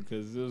anyway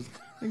because it was.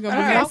 Can. You're Okay,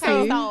 gonna be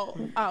Okay,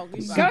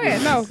 messy. so you Go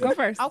ahead. No, go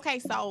first. Okay,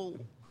 so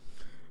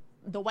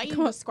the way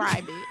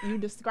you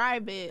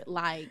describe it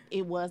like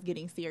it was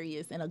getting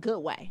serious in a good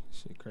way.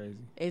 Shit, crazy.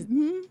 Is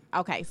Mhm.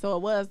 okay, so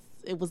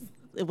it was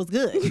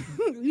good.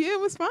 Yeah, it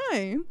was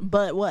fine.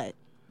 But what?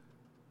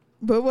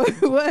 But what?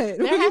 What?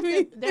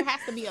 There has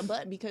to be a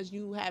but because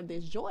you have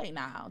this joy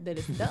now that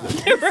it's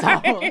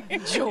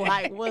done. So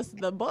like what's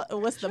the but?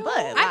 What's the but?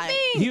 I Like,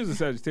 think He was a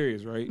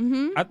Sagittarius, right?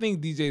 Mhm. I think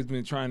DJ's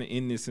been trying to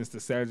end this since the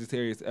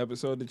Sagittarius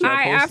episode that y'all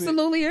I posted.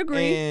 absolutely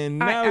agree. And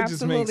now it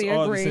just makes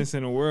all the sense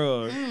in the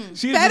world.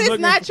 She was that just is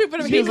looking not for- true for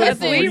the she was he looking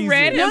for We listens. reason.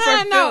 read him No,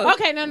 for no. filth.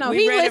 Okay, no. We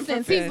He read him for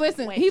listens. He's filth.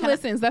 listening. Wait, He can I-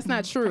 listens. That's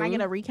not true. can I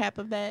get a recap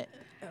of that?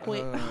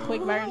 Quick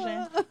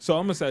version. So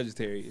I'm a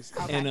Sagittarius,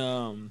 Okay. and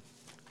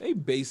They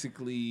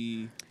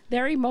basically.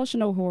 They're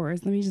emotional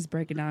whores. Let me just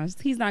break it down.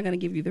 He's not going to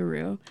give you the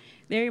real.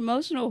 They're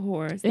emotional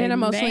whores. And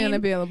emotionally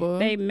unavailable.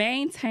 They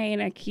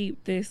maintain and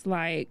keep this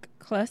like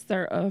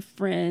cluster of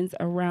friends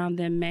around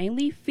them,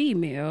 mainly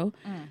female,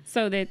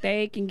 so that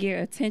they can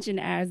get attention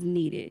as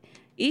needed.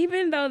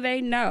 Even though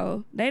they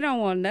know they don't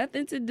want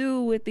nothing to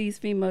do with these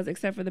females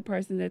except for the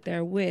person that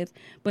they're with,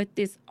 but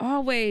this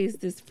always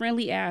this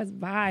friendly ass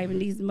vibe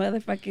and these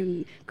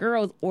motherfucking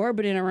girls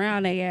orbiting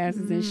around their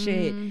asses and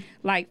shit,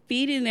 like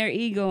feeding their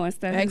ego and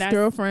stuff.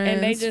 Ex-girlfriends,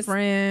 and they just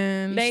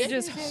friends. they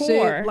just shit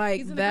whore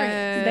like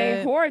that.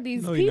 They whore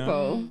these No, you're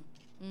people.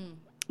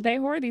 They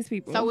whore these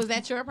people. So was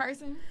that your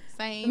person?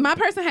 Same. My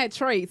person had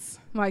traits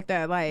like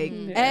that, like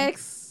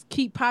ex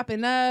keep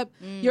popping up.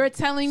 You're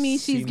telling me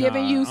she's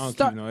giving you I don't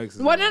keep no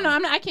exes Well, no,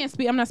 around. no, I can't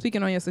speak. I'm not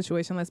speaking on your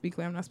situation. Let's be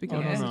clear. I'm not speaking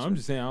on your No, situation. I'm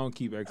just saying I don't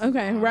keep exes.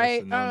 Okay, around.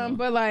 right. That's a no-no.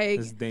 But like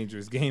It's a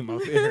dangerous game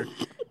out there.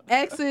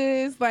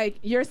 exes, like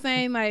you're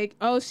saying, like,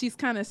 oh, she's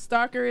kind of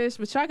stalkerish,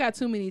 but y'all got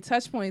too many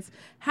touch points.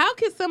 How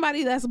could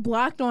somebody that's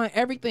blocked on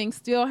everything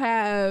still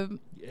have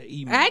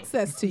Email.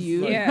 access to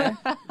you? Yeah.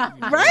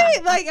 Right?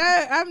 Like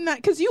I'm not,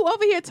 because you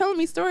over here telling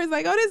me stories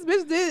like, oh, this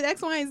bitch did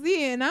X, Y, and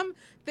Z, and I'm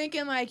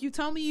thinking like, you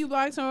told me you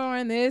blocked her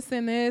on this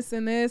and this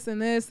and this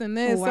and this and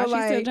this. Why So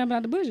she still like, jumping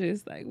out the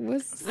bushes? Like,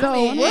 what's so I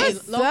mean,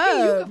 what's hey,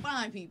 low-key, you up? can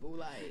find people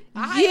like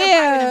I hired a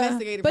private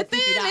investigator But for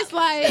then $50. it's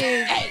like,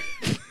 hey,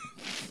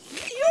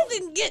 you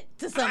can get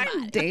to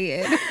somebody.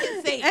 dead?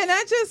 Say, and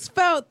I just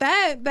felt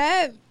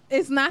that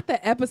is not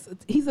the episode.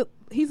 He's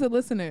a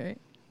listener.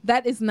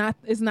 That is not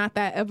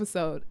that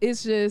episode.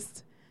 It's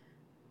just,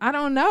 I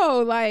don't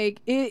know. Like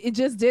it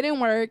just didn't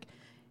work.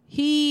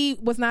 He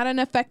was not an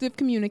effective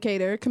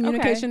communicator.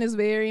 Communication is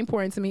very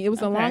important to me. It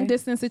was a Okay. long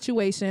distance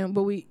situation,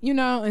 but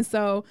and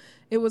so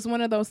it was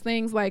one of those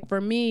things. Like for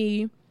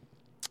me,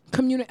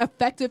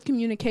 effective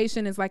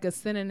communication is like a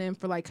synonym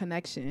for like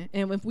connection.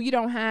 And if we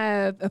don't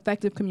have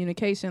effective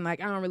communication,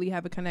 like I don't really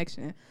have a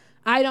connection.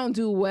 I don't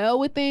do well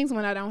with things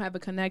when I don't have a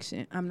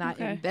connection. I'm not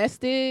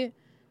invested.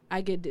 I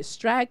get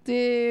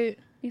distracted.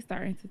 You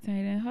start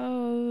entertaining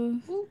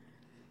hoes.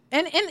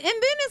 And then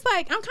it's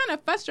like I'm kind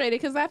of frustrated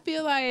because I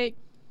feel like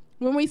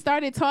when we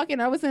started talking,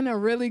 I was in a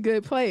really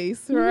good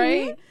place,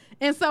 right?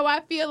 And so I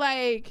feel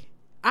like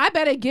I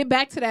better get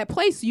back to that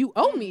place. You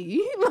owe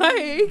me.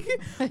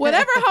 Like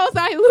whatever hoes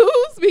I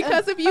lose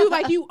because of you,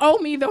 like you owe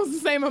me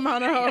those same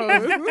amount of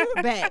hoes.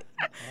 back.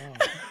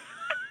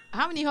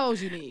 How many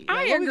hoes you need?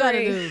 I What we gotta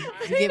agree.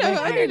 do to You get know,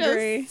 back I there? need a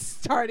agree.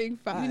 starting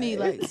five. You need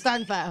like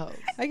starting 5 hoes.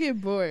 I get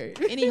bored.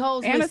 Any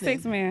hoes And a listening?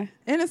 6-man.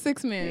 And a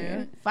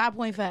 6-man.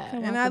 5.5.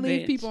 Come And off I the leave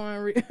bench. people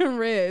on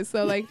red.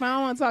 So like if I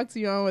don't want to talk to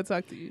you, I don't want to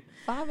talk to you.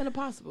 5 and a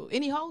possible.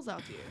 Any hoes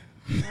out there?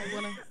 Like,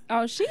 wanna-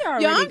 Oh, she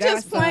already Yo, I'm got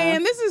just playing.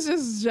 some. This is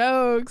just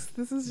jokes.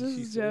 This is She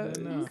just said jokes.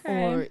 that now.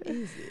 Okay. Or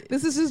is it?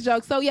 This is just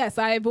jokes. So yes,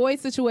 I avoid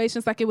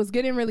situations like it was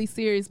getting really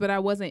serious, but I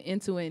wasn't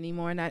into it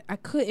anymore. And I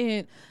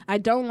couldn't, I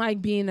don't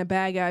like being a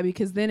bad guy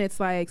because then it's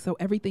like, so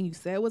everything you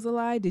said was a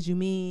lie? Did you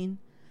mean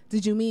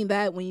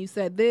that when you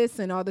said this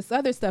and all this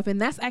other stuff?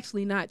 And that's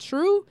actually not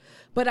true,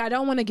 but I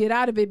don't want to get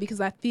out of it because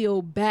I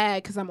feel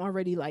bad because I'm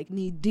already like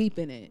knee deep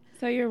in it.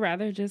 So you'd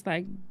rather just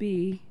like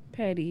be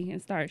petty and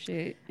start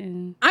shit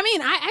and I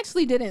mean, I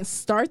actually didn't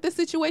start the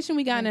situation.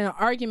 We got in an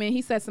argument.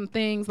 He said some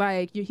things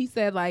like, he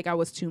said like I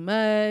was too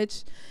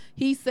much.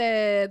 He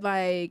said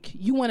like,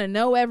 you want to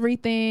know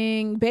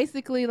everything.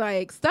 Basically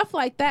like stuff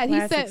like that.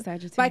 Classic He said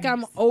Sagittarius. like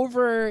I'm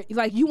over,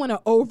 like you want to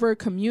over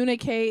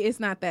communicate. It's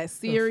not that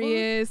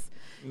serious.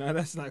 No,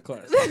 that's not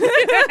classic.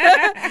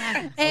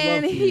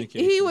 And he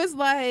communication. was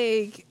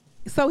like,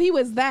 so he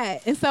was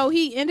that. And so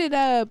he ended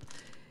up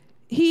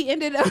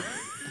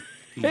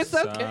It's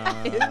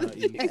okay.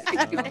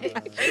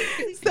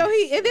 So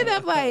he ended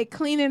up like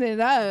cleaning it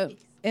up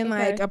and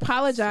like Okay.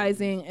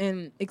 apologizing,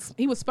 and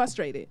he was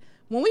frustrated.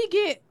 When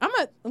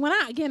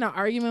I get in an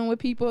argument with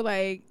people,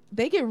 like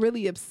they get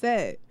really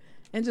upset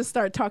and just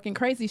start talking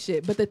crazy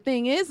shit. But the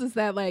thing is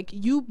that like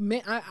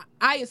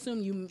I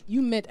assume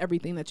you meant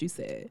everything that you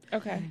said.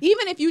 okay.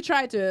 Even if you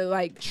tried to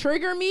like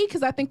trigger me,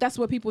 because I think that's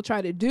what people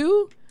try to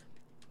do.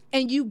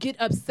 And you get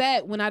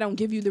upset when I don't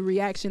give you the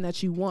reaction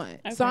that you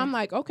want. So Okay. I'm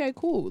like, okay,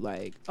 cool.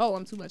 Like, oh,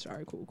 I'm too much. All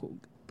right, cool.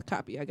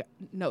 Copy. I got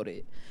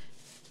noted.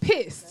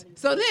 Pissed.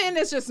 So then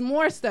it's just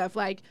more stuff.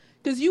 Like,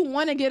 because you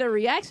want to get a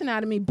reaction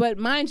out of me. But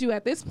mind you,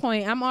 at this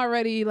point, I'm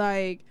already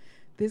like,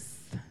 this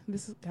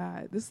is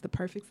the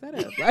perfect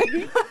setup. Like,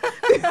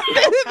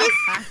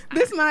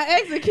 this my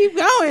exit. Keep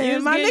going. You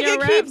was My getting your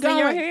nigga keep raps in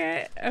your going.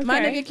 head? My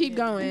Okay. nigga keep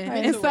going.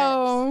 Okay. And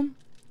so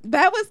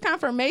that was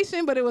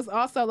confirmation, but it was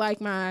also like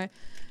my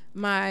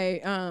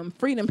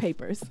freedom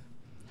papers.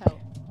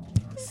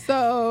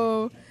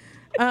 So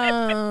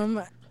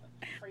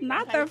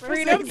Not the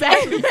freedom.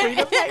 exactly.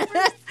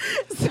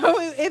 So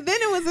and then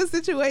it was a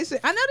situation.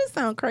 I know this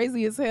sounds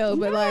crazy as hell,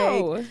 but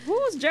like No.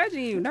 Who's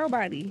judging you?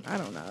 Nobody. I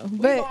don't know. We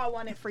But all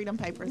wanted freedom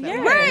papers.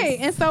 Yeah. right.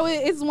 And so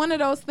it's one of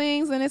those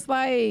things, and it's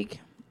like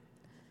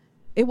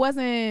it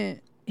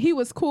wasn't he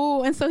was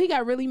cool, and so he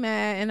got really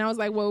mad, and I was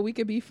like, well, we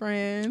could be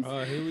friends.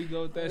 Oh, here we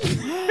go with that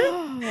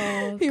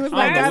shit. He was I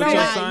like, don't know what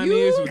your like sign you.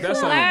 is, but that's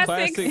a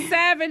Classic classic.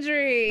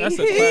 savagery. That's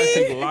a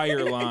classic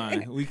liar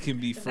line. We can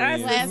be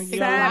friends. classic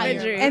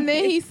savagery. And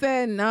then he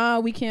said, "No,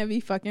 we can't be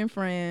fucking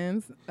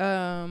friends."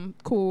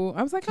 Cool.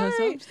 I was like, all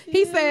right.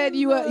 He said,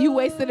 "You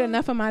wasted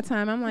enough of my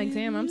time." I'm like,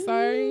 damn, I'm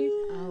sorry.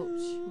 Ouch.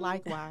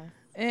 Likewise.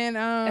 And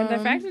And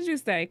the fact that you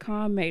stay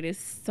calm made it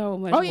so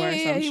much Oh, worse,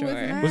 yeah, I'm he was sure.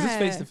 mad. Was this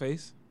face to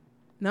face?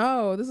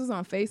 no, this was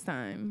on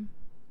FaceTime.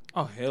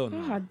 Oh hell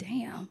no! Oh,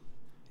 damn.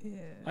 Yeah.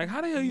 Like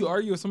how the hell you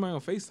argue with somebody on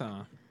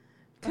FaceTime?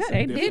 They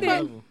Different did it.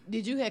 level.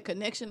 Did you have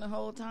connection the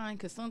whole time?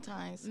 Because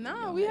sometimes No, when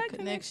you don't we have had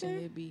connection.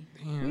 It'd be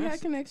Damn, We that's-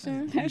 had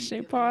connection. That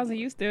shit paused and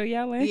you still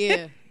yelling.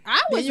 yeah.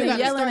 I Then you wasn't gotta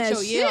yelling start at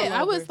your shit. yell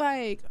I was over.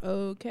 like,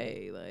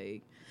 okay,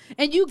 like,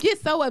 and you get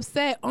so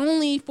upset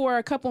only for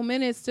a couple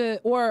minutes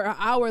or an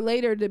hour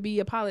later to be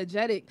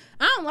apologetic.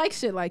 I don't like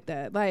shit like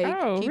that. Like,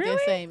 Oh, Keep really?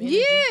 that same energy.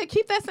 yeah,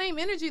 keep that same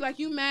energy. Like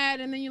you mad,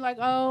 and then you're like,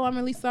 oh, I'm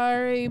really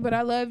sorry, but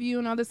I love you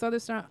and all this other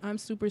stuff. I'm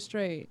super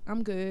straight.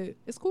 I'm good.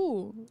 It's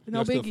cool. No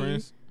Y'all still biggie.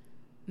 friends?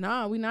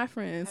 Nah, we not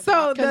friends. I So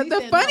thought- 'cause the he the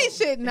said funny no.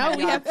 shit, no,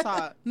 we Y'all have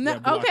talk. no. Yeah,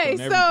 blocked Okay, on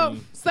so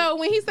everything.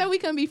 when he said we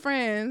can be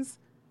friends,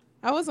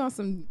 I was on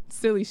some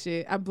silly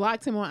shit. I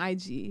blocked him on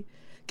IG.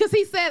 Cause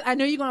he said, I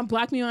know you're gonna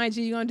block me on IG,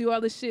 you're gonna do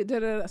all this shit. Da,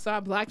 da, da. So I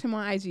blocked him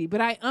on IG. But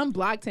I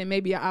unblocked him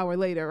maybe an hour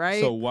later,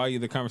 right? So while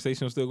the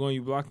conversation was still going,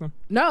 you blocked them?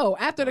 No,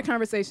 after the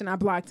conversation, I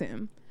blocked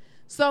him.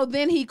 So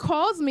then he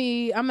calls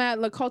me. I'm at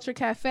La Culture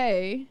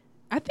Cafe.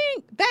 I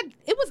think that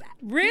it was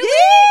Really?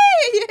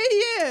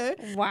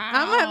 Yeah. Wow.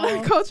 I'm at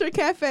La Culture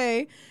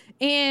Cafe,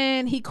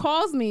 and he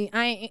calls me.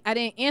 I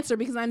didn't answer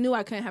because I knew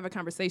I couldn't have a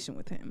conversation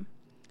with him.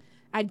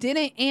 I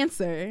didn't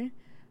answer.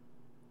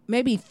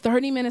 Maybe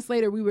 30 minutes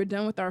later, we were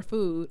done with our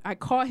food. I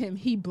called him.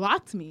 He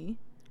blocked me,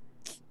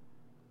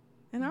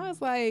 and I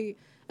was like,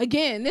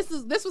 again, this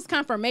was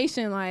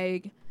confirmation.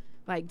 Like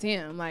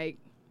damn, like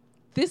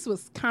this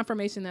was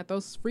confirmation that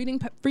those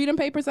freedom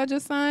papers I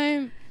just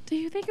signed. Do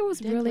you think it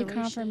was really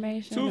Declaration.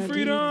 confirmation? To Or do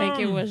you think it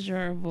freedom. was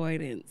your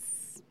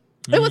avoidance?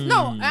 It was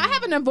no. I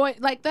haven't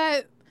avoided like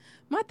that.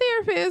 My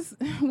therapist,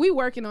 we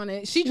working on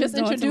it. She was just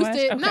doing too introduced much?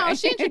 it. No, Okay.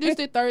 she introduced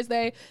it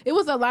Thursday. It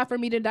was a lot for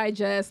me to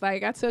digest.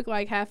 Like I took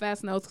like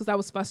half-ass notes because I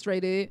was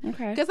frustrated.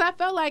 Okay. Because I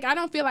felt like I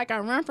don't feel like I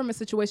run from a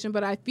situation,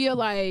 but I feel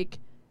like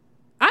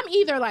I'm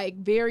either like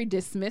very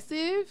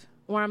dismissive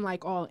or I'm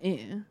like all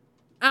in.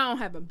 I don't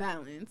have a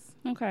balance.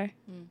 Okay.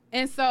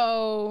 And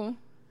so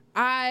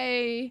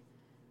I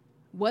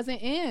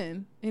wasn't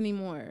in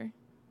anymore.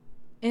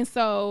 And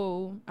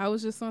so I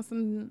was just on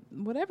some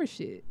whatever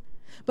shit.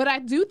 But I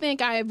do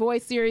think I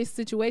avoid serious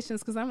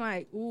situations because I'm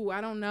like, ooh, I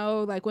don't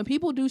know. Like when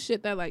people do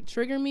shit that like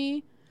trigger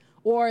me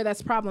or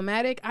that's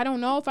problematic, I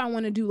don't know if I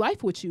want to do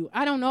life with you.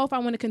 I don't know if I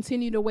want to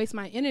continue to waste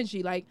my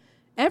energy. Like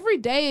every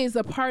day is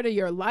a part of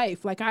your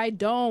life. Like why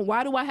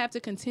do I have to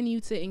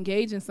continue to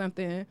engage in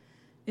something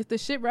if the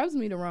shit rubs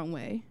me the wrong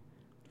way?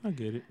 I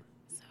get it.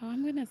 So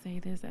I'm going to say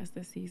this as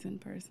the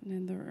seasoned person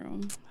in the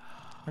room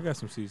I got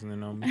some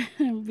seasoning on me.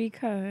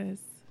 because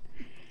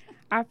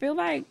I feel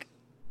like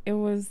I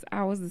was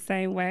the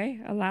same way.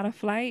 A lot of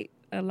flight,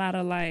 a lot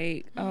of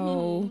like,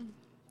 oh,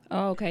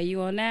 okay,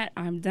 you on that?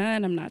 I'm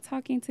done. I'm not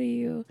talking to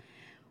you.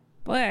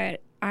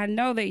 But I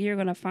know that you're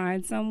going to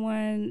find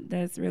someone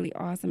that's really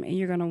awesome and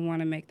you're going to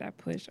want to make that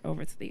push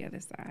over to the other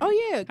side. Oh,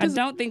 yeah. I 'cause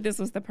don't think this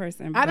was the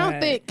person. I don't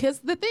but- think, because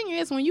the thing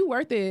is, when you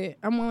worth it,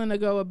 I'm willing to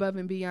go above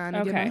and beyond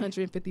and Okay. give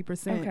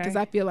 150% because Okay.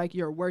 I feel like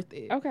you're worth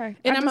it. Okay.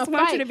 And I I'm a just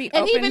want fight. you to be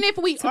And open even if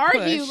we to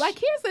argue, push. like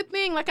here's the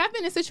thing: like I've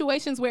been in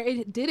situations where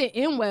it didn't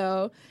end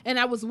well, and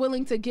I was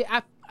willing to get.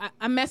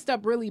 I messed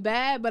up really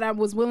bad, but I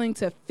was willing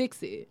to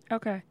fix it.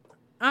 Okay.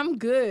 I'm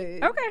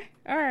good. Okay.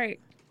 All right.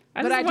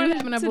 I But just I do wanted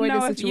have an to avoidance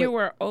know if you situation.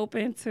 were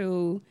open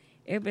to,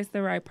 if it's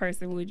the right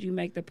person, would you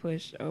make the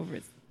push over?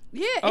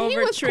 Yeah, and he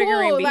Over was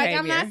triggering cool. Like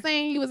I'm behavior. not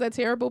saying he was a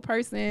terrible He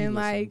person. listening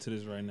Like, to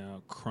this right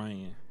now,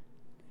 crying.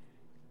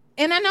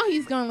 and I know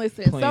he's gonna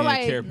listen. Playing So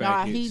like, care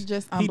nah, package. he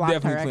just he unblocked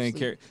definitely her, playing actually.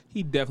 care.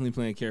 He definitely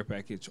playing care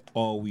package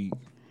all week.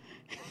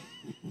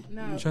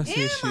 no. Trust And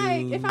issues.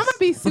 like, if I'm gonna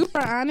be super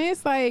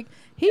honest, like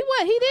he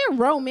didn't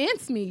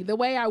romance me the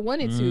way I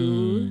wanted to.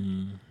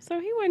 Mm. So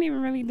he wasn't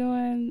even really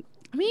doing.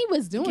 I mean, he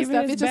was doing Give it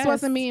stuff. his It just best.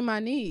 wasn't meeting my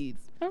needs.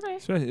 Okay.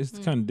 It's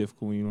kind of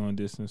difficult when you're long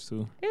distance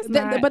too. It's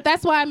not. But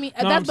that's why I mean.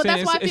 No, I'm But saying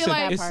that's why I it's feel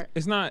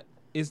a- like.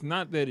 it's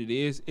not that it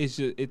is. It's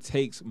just it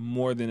takes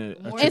more than a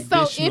And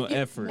so traditional if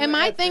effort. and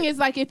my thing is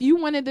like, if you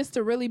wanted this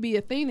to really be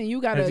a thing, then you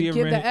gotta Has he give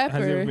ever the been? Has he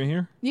ever effort. been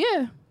here?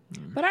 Yeah.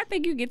 But I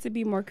think you get to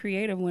be more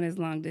creative when it's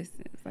long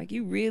distance. Like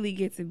you really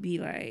get to be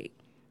like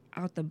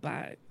out the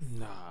box.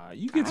 Nah,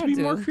 you get to I be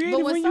do. more But creative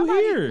But when you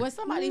here. when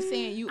somebody's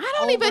saying you, I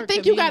don't even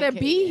think you gotta be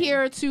over-communicating.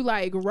 here to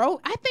like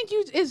I think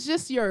it's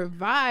just your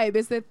vibe.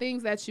 It's the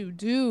things that you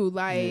do.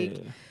 Like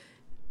Yeah.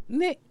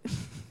 Nick,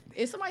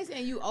 If somebody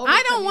saying you over,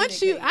 I don't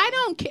want you. I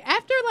don't care.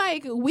 After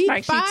like week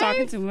Like she 5,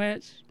 talking too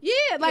much. yeah,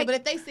 like but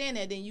if they saying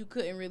that, then you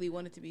couldn't really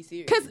want it to be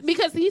serious.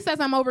 because he says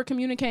I'm over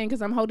communicating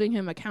because I'm holding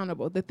him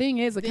accountable. The thing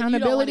is, Then you don't wanna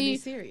be accountability.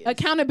 serious.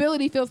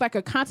 Accountability feels like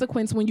a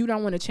consequence when you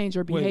don't want to change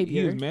your Wait, he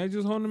behavior. was mad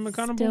just holding him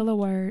accountable? Still a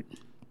word.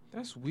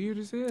 That's weird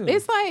as hell.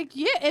 It's like,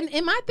 yeah,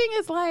 and my thing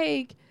is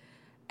like,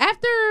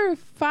 after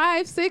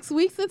 5-6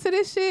 weeks into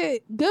this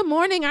shit, good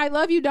morning, I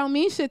love you don't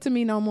mean shit to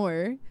me no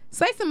more.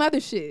 Say some other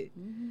shit.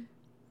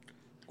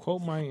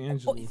 Quote Maya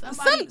Angelou.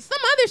 Some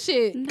other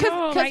shit. Because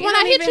No, when like, it I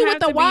don't hit even you with have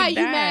the to be why, you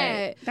bad.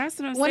 mad. That's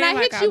what I'm When saying. I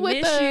like, hit you with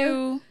miss the-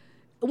 you.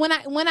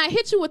 When I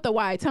hit you with the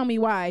why, tell me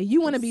why.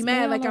 You want to be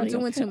mad Smell like I'm on your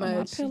doing too on my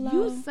much. pillow.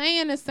 You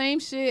saying the same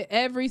shit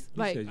every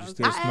like. said you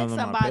still I asked smelling my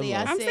somebody, pillow.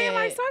 I I'm saying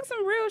like said- talk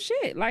some real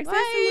shit. Like say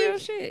Like, some real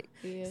shit.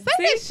 Yeah. Say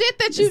the shit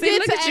that you See, get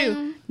look to at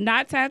you.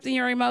 Not tapped in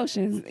your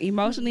emotions.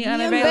 Emotionally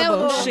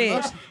unavailable. Unavailable.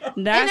 Shit.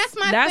 that's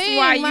my thing,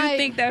 why like- you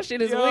think that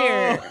shit is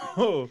weird.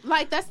 Yo.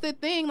 Like that's the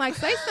thing. Like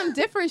say some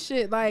different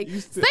shit. Like You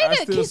say I that.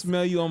 still Kiss,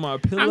 smell you on my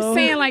pillow. I'm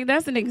saying like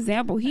that's an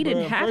example. He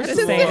didn't Bruh, have first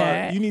to of say all,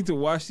 that. You need to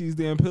wash these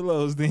damn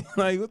pillows. Then,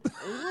 like, what the?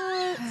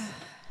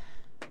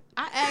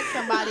 I asked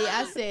somebody.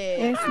 I said,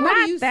 It's "Where do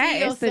not you that.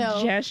 see It's the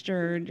yourself?"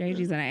 gesture.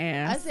 JG's gonna I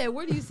ask. said,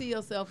 "Where do you see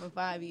yourself in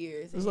 5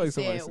 years?" And It's he like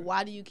somebody said, said-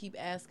 "Why do you keep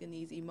asking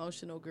these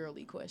emotional,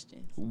 girly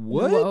questions?"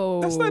 What?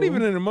 Whoa. That's not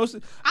even an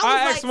emotion. I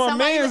I was asked like, my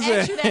somebody man would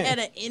ask you that. that at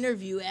an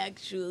interview.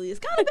 Actually, it's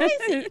kind of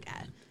basic.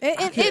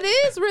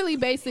 it is really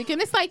basic,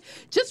 and it's like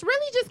just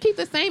keep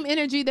the same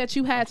energy that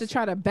you had to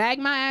try to bag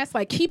my ass.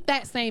 Like keep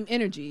that same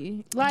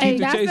energy. Like Keep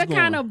the That's chase the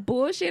kind going. of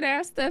bullshit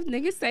ass stuff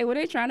niggas say when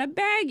they trying to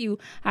bag you.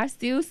 I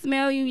still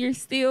smell you. You're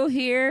still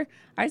here.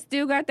 I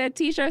still got that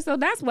t-shirt. So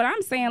that's what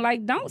I'm saying.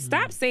 Like, don't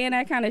stop saying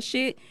that kind of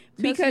shit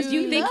because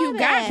you think you love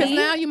got that. because me.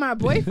 now you my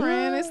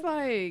boyfriend. It's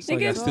like It's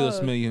like I still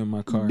smell you in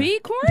my car. Be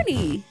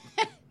corny.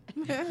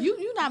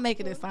 You not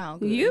making it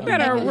sound good. You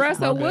better making it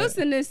Russell sound bad.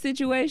 Wilson this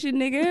situation,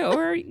 nigga,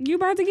 or you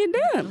about to get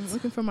dumped.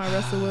 looking for my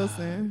Russell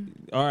Wilson.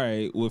 All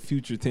right, with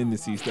future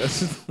tendencies,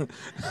 that's.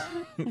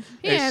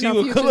 He ain't she no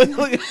would future.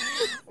 clearly-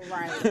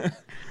 right.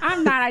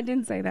 I'm not. I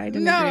didn't say that. I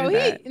didn't No, agree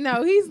with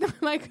that. he's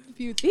not like a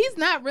future. He's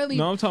not really.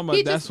 No, I'm talking about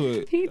He that's just-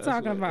 what He that's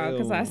talking what about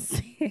because I L-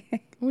 said.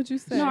 What'd you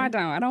say? No, I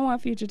don't. I don't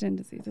want future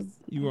tendencies.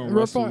 You want Report.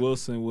 Russell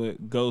Wilson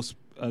with Ghost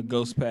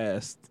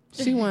Past.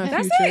 She won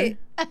That's future. it.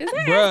 Is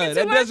that Bruh, asking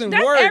that too much? doesn't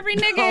That's work. every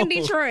nigga in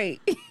No. Detroit.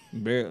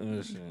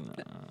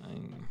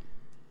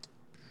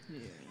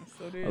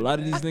 A lot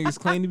of these niggas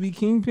claim to be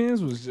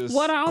kingpins was just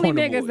Well, the only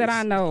corner niggas that boys.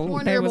 I know,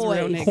 Corner they was real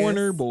boys. niggas.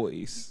 Corner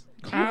boys.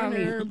 I don't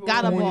even-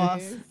 Got a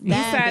boss. These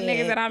Bad side bad.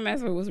 niggas that I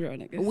mess with was real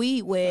niggas.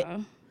 Weed wet.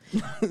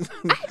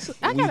 So.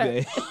 I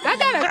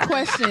got a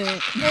question.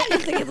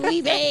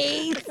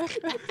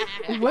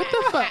 What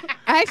the fuck?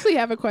 I actually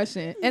have a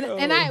question,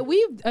 and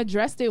we've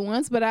addressed it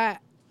once, but I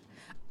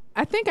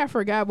think I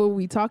forgot what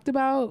we talked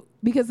about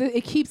because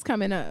it keeps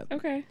coming up.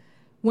 Okay.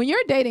 When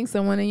you're dating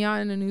someone and y'all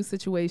in a new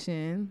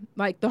situation,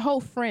 like the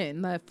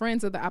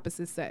friends of the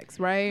opposite sex,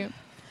 right?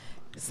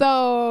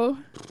 So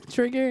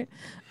triggered.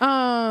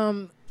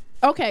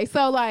 Okay,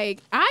 so like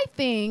I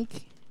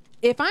think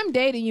if I'm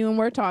dating you and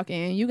we're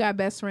talking, you got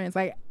best friends,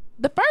 like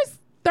the first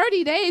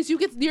 30 days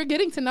you're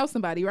getting to know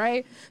somebody,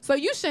 right? So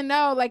you should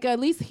know, like, at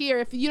least hear,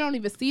 if you don't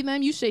even see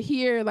them, you should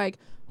hear like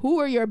who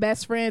are your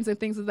best friends and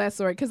things of that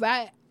sort. Because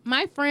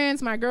my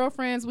friends, my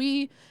girlfriends,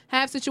 we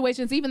have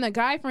situations. Even the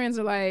guy friends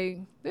are like,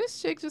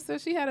 this chick just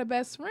said she had a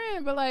best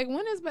friend, but like,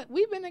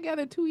 we've been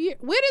together 2 years.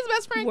 Where does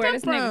best friend Where come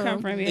does from? nigga come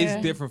from? Yeah.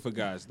 It's different for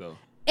guys though.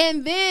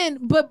 And then,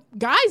 but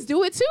guys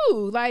do it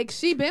too. Like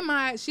she been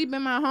my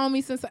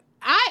homie since.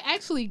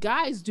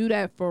 Guys do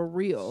that for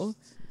real.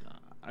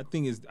 I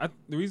think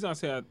the reason I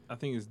say I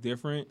think it's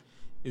different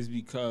is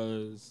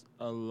because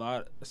a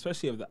lot,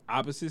 especially of the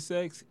opposite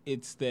sex,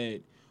 it's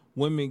that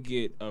women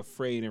get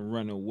afraid and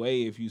run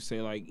away if you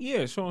say like,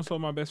 yeah, so and so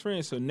my best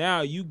friend. So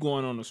now you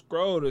going on a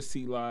scroll to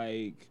see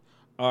like,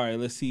 all right,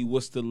 let's see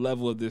what's the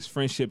level of this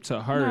friendship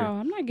to her. No,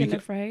 I'm not getting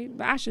Because- afraid,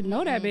 but I should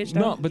know that bitch.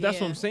 Though. No, but that's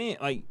what Yeah. I'm saying.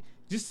 Like,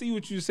 just see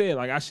what you said.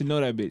 Like, I should know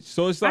that bitch.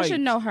 So it's like I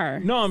should know her.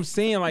 No, I'm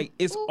saying like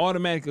it's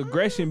automatic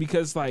aggression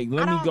because like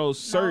let me go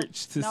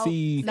search to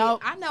see. No,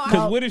 I know.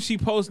 Because what if she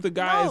posts the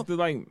guys that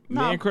like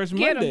Man Crush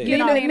Get 'em, Monday? get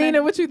 'em, Nina,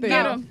 Nina, what you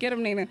think? Get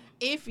him, Nina.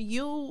 If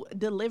you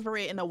deliver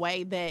it in a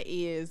way that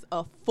is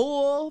a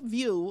full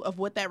view of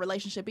what that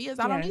relationship is,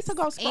 I don't Yes. need to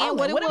go scrolling. And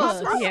what it am I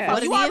was. scrolling Yeah. for?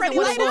 What You it is already and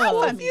what laid it it out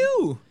was. for me.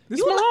 You, this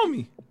is my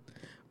homie.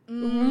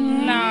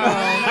 No.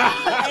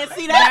 And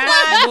see,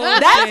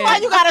 that's why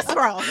you gotta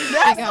scroll.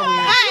 That's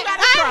why you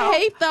gotta scroll. I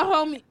hate the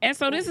homie. And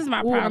so this is my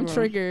Ooh, problem. I'm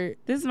triggered.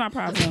 This is my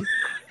problem.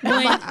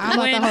 I'm about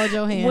to hold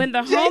your hand. When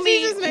the just made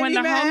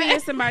homie me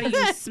is somebody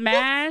you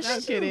smash, No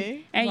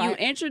kidding. and you Right.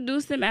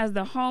 introduce them as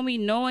the homie,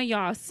 knowing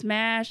y'all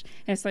smash,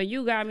 and so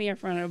you got me in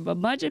front of a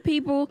bunch of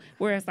people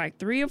where it's like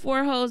 3 or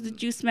 4 hoes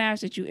that you smash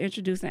that you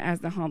introducing as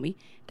the homie.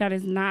 That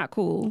is not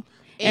cool.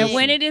 And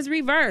when it is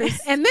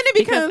reversed, And then it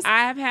because becomes I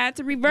have had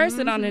to reverse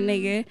it on a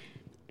nigga.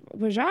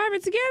 Was y'all ever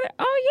together?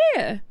 Oh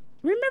yeah.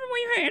 Remember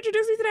when you had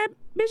introduced me to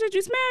Bitch, that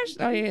you smashed?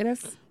 Oh, yeah,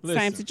 that's same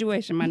Listen.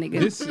 situation, my nigga.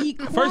 This,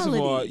 first of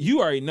all,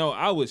 you already know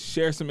I would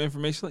share some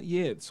information like,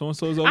 yeah, so and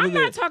so's over I'm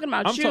there. not talking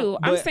about I'm you.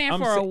 I'm saying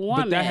for a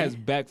woman. But that has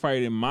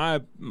backfired in my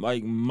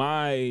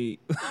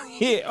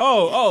yeah.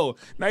 Oh,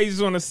 now you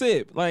just want to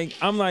sip. Like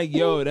I'm like,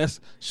 yo, that's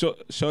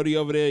Shorty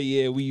over there.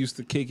 Yeah, we used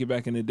to kick it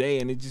back in the day,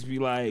 and it just be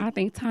like, I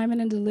think timing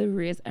and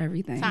delivery is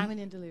everything. Timing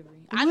and delivery.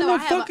 how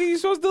the fuck are you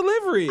supposed to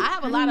deliver it? I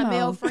have a lot of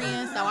male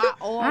friends, so I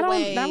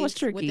always that was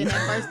tricky. within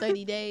that first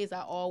 30 days,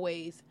 I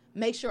always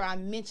make sure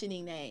I'm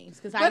mentioning names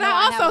because But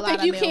I also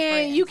think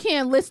you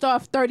can't list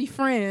off 30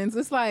 friends.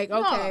 It's like,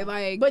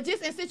 okay, but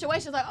just in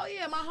situations like, oh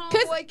yeah, my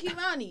homeboy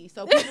Kimani,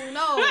 so people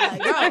know, like,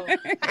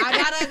 yo, I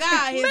got a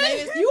guy. His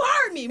name is. You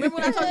heard me. Remember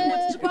when I told you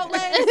went to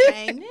Chipotle?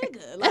 Same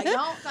nigga. Like,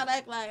 don't try to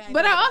act like.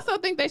 But I also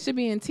think they should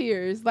be in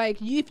tiers. Like,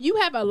 if you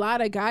have a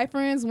lot of guy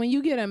friends, when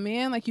you get a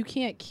man, like, you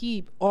can't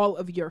keep all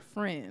of your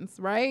friends,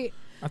 right?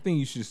 I think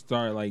you should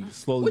start like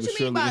slowly What but you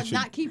surely. mean by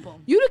not keep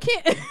them? You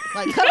can't.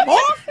 Like cut them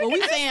off? But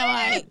we saying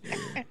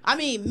like, I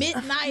mean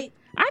midnight.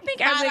 I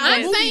think as a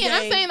I'm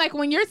good- saying like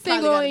when you're Probably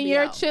single gotta and be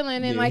you're out. chilling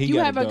and Yeah, like he you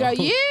gotta have a go. guy,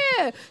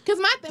 yeah. Because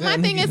my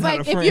That thing is nigga's like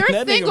not a if friend. you're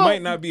that single, nigga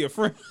might not be a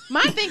friend.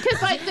 my thing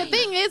because like the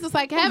thing is it's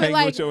like having Hang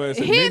like with your ass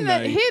at hitting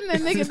midnight. the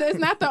nigga. That's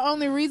not the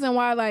only reason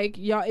why like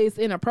y'all it's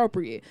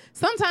inappropriate.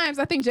 Sometimes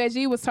I think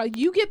JG was talking.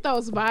 You get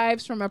those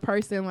vibes from a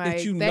person like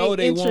That you know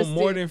they want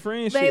more interested. than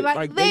friendship. They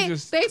like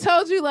they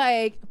told you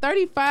like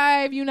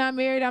 35, you not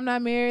married, I'm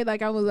not married.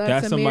 Like I would love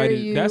That's to somebody- marry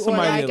you. that's or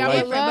somebody like that I like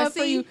would you. love But for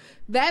see- you.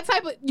 That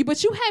type of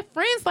but you have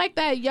friends like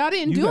that. Y'all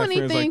didn't you do got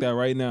anything. friends like that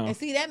right now. And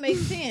see, that makes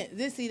sense.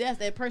 That's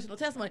that personal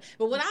testimony.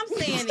 But what I'm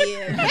saying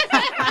is,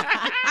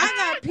 I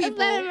got people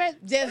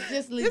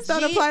just legit.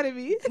 to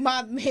me.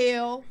 My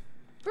male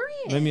friends.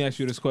 Let me ask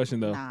you this question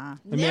though. Nah.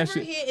 Let me ask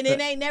Never you, hit, and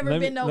it ain't never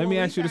been no. Let me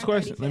when ask we you this turned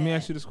question. 30 Let me fat.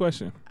 ask you this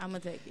question. I'm gonna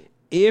take it.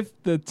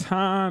 If the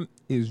time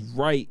is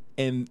right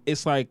and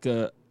it's like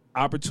a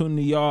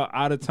opportunity, y'all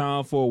out of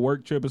town for a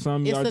work trip or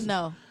something, It's y'all a just-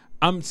 no.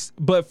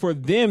 But for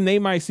them, they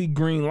might see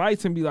green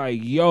lights and be like,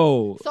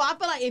 "Yo." So I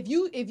feel like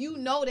if you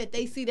know that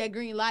they see that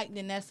green light,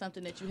 then that's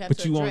something that you have But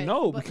to you address. won't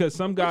know But- because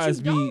some but you guys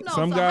don't be know.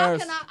 some so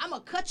guys. How can I'm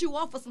gonna cut you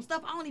off for some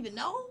stuff I don't even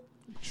know?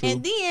 True.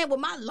 And then with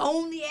my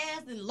lonely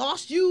ass and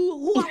lost you,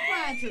 who I'm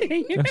crying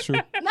to? That's true.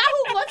 Not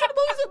who going to the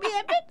movies with me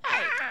at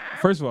midnight.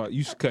 First of all,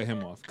 you should cut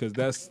him off because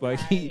that's like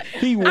he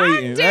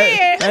waiting.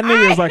 dead. That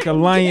nigga is like a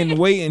lion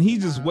waiting. He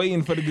just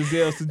waiting for the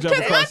gazelles to jump Because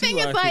my across. He thing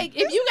is like,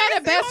 if you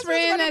got a best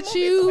friend that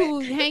you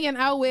hanging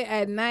out with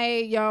at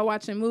night, y'all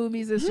watching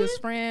movies, it's just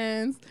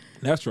friends.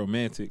 that's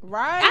romantic.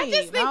 Right. I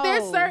just think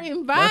there's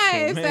certain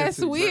vibes that's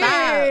romantic,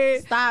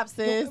 weird. Stop,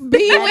 sis. Be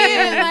with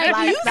like,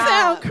 Like, you stop.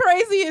 sound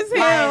crazy as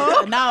hell.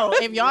 Like, no,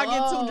 if y'all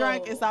get Whoa. too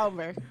drunk, it's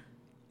over.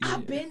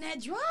 I've been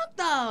that drunk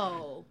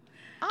though.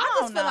 I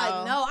don't just feel like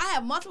know. no. I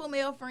have multiple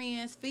male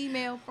friends,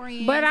 female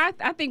friends. But I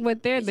think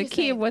what they're It's the just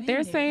key. that What they're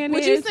opinion. saying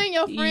Would is, you send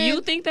your friend-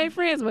 You think they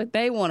friends, but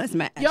they want to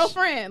smash. Your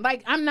friend,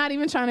 like I'm not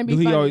even trying to be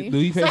Do funny.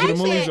 he pay for the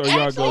movies or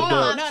y'all go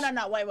Dutch?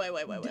 No. Wait.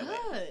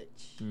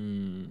 Dutch.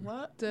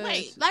 What? Dutch.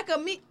 Wait, like a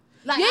me.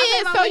 Like Yeah, I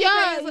so met my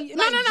y'all, friends,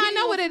 no, like, I know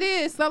genuine- what it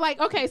is. So like,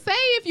 okay, say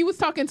if you was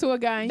talking to a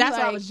guy, and That's you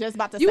what I like, was just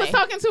about to you say. was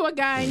talking to a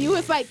guy, and you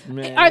was like,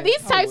 Man, are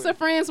these I types would. of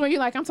friends where you're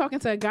like, I'm talking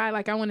to a guy,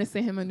 like I want to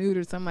send him a nude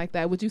or something like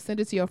that? Would you send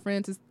it to your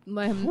friend to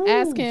let him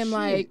ask him shit.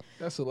 like,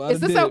 That's a lot is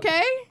of this dick.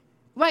 okay?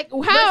 Like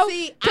how?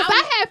 see, Because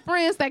I have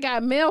friends that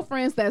got male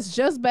friends that's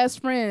just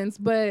best friends,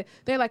 but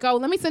they're like, oh,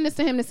 let me send this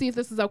to him to see if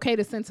this is okay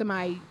to send to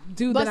my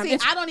dude. But that see, I'm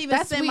I don't even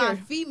that's send my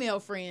weird.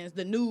 female friends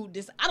the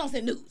nude. I don't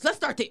send nudes. Let's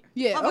start there.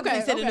 Yeah, I'm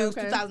okay, Send the okay, nudes.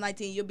 okay.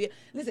 2019. You'll be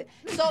listen.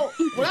 So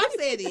what I'm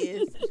saying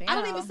is, I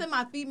don't even Damn. send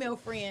my female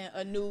friend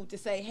a nude to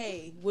say,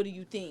 hey, what do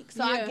you think?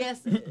 So Yeah. I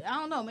guess I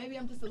don't know. Maybe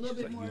I'm just a little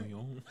bit more.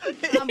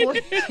 Everybody,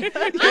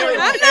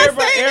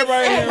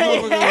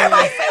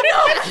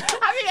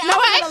 No,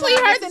 I actually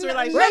heard this. No.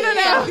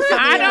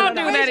 I don't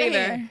do Raise that your either.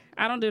 hand.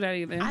 I don't do that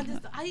either. I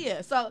just,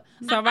 yeah. So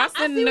So if I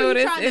send see where nude, you're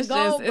it's- trying to it's go,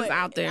 just- it's but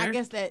out there. I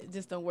guess that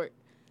just don't work.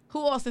 Who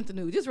all sent the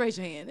nude? Just raise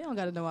your hand. They don't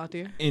got to know out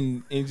there.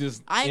 and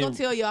just I ain't gonna and-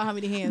 tell y'all how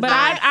many hands. But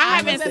I I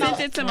haven't been sent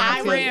on- it to I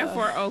my will. friend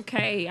for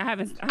okay. I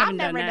haven't I've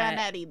never done done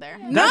that either.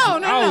 No.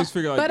 I always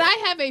figure like but that.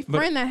 I have a But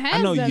friend that has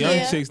I know them. young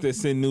Yeah. chicks that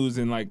send news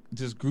and like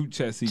just group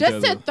chats each Just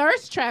other. to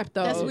thirst trap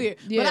though. That's weird.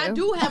 Yeah. But I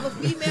do have a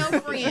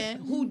female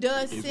friend who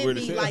does It's send weird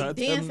as me hell. I like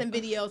tell dancing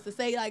videos to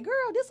say like, girl,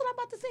 this what I'm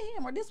about to send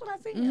him or this what I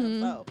sent Mm-hmm.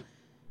 him. So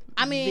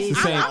I mean, It's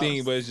the same I'm-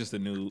 thing, but it's just a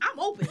nude. I'm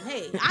open.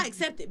 Hey, I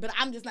accept it, but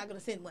I'm just not gonna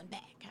send one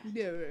back.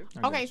 Yeah.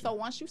 I Okay, got so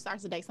once you start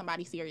to date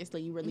somebody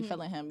seriously, you really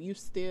feeling him. You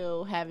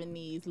still having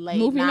these late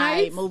Movie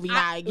nights? movie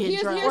night, get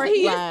Here's- drunk. here's- Or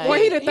he- like- or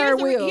he the Here's third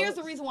the wheel. Here's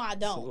the reason why I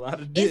don't. a lot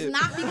of It's dip.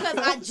 not because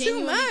I Too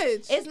genuinely.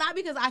 much. It's not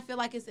because I feel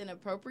like it's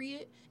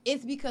inappropriate.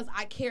 It's because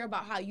I care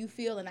about how you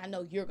feel, and I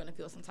know you're gonna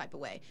feel some type of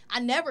way. I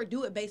never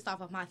do it based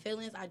off of my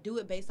feelings. I do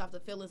it based off the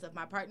feelings of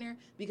my partner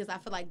because I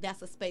feel like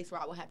that's a space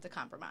where I will have to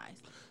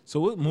compromise. So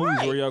what movies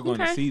Right. were y'all going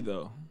to Okay. see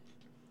though?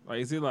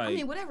 Like, is it like? I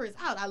mean, whatever is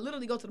out, I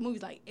literally go to the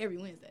movies like every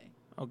Wednesday.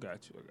 Oh, got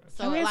you.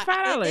 So I mean, it's like,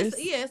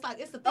 $5.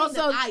 it's the thing Oh,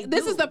 so that I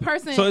this do. is the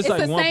person. So it's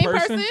like the one same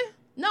person?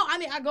 No, I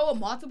mean I go with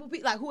multiple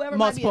people, like whoever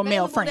Multiple might be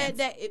male available friends.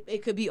 That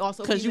it could be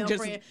also 'Cause female you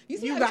just- friend.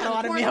 see you how got kinda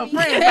all the cornered male me?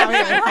 friends out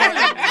here.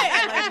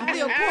 Like, you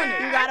feel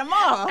cornered. You got them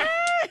all.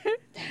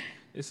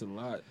 It's a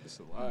lot. It's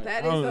a lot.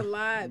 That I is don't- a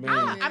lot.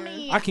 man. I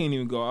mean, I can't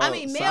even go I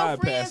mean, male outside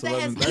friends past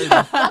that has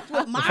 11:30. fucked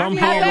with my If I'm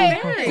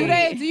friends.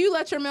 home, Do you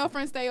let your male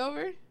friends stay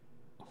over?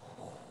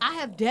 I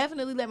have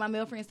definitely let my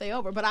male friends stay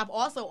over, but I've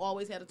also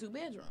always had a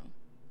 2-bedroom,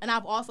 and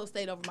I've also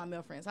stayed over my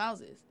male friends'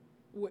 houses.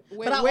 Where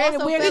I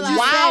also did feel you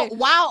like- stay?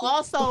 while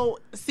also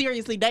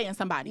seriously dating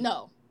somebody.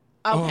 No,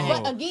 Okay.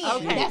 but again,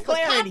 Okay. that's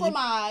Clarity. a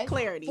compromise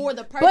Clarity. for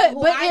the person But-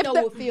 who but I if know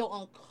the- will feel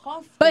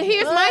uncomfortable. But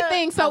here's my But-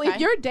 thing. So if okay.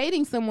 you're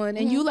dating someone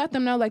and you let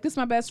them know, like, this is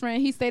my best friend,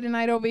 he stayed the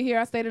night over here,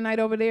 I stayed the night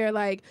over there,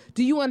 like,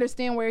 do you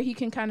understand where he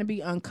can kind of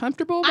be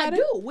uncomfortable I about it?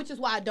 do, which is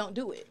why I don't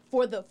do it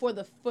for the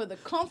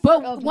comfort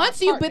But of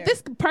once my you, partner. but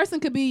this person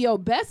could be your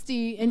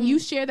bestie, and you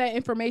share that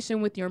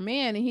information with your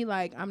man, and he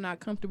like, I'm not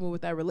comfortable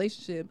with that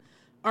relationship.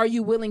 Are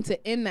you willing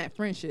to end that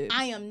friendship?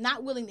 I am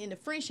not willing to end the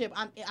friendship.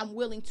 I'm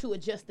willing to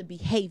adjust the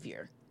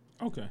behavior.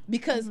 Okay.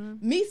 Because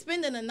me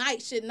spending the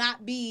night should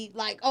not be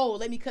like, oh,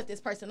 let me cut this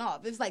person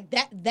off. It's like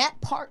that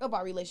part of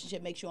our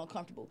relationship makes you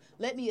uncomfortable.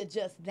 Let me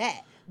adjust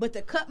that. But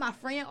to cut my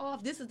friend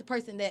off, this is the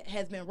person that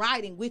has been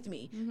riding with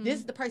me. This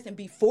is the person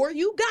before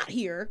you got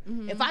here.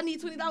 If I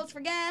need $20 for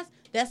gas,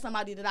 that's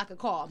somebody that I could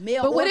call.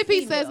 Male but what or if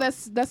he female.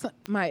 says that's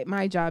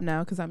my job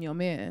now because I'm your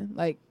man?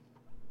 Like,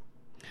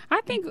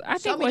 I think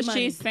Show what me the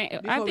money she's saying. I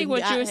before think we what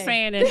get you're out here.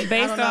 saying is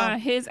based don't know. on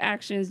his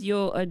actions,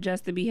 you'll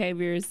adjust the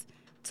behaviors.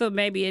 So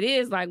maybe it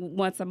is like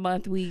once a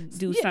month we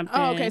do something.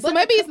 oh, okay, so But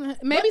maybe the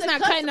maybe it's the not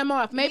custom- cutting them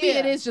off. Maybe Yeah.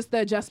 it is just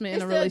the adjustment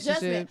It's in a the relationship.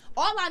 adjustment.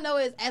 All I know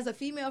is, as a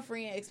female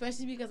friend,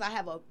 especially because I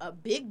have a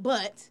big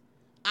butt,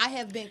 I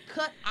have been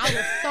cut out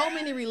of so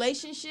many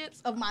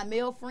relationships of my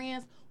male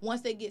friends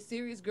once they get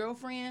serious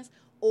girlfriends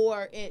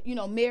or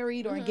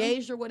married or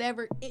engaged or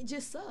whatever. It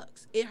just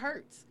sucks. It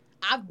hurts.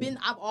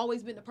 I've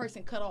always been the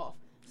person cut off,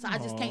 so I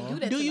just can't do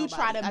that. Do to you nobody.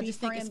 try to I just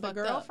think it's befriend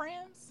the fucked up.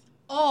 girlfriends?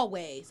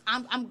 Always.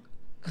 I'm.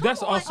 Come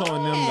That's also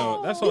on them,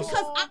 though. That's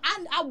also-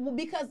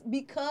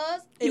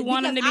 because You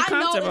want them to be I know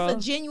comfortable.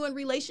 it's a genuine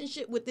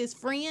relationship with this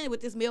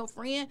male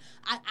friend.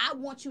 I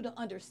want you to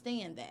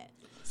understand that.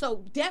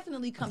 So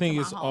definitely come I think to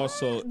my it's home.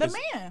 also The it's-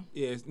 man.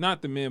 Yeah, it's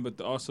not the man, but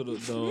also the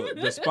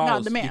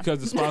spouse. the man. Because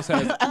the spouse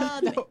has.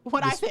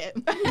 What I said.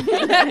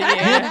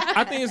 Yeah,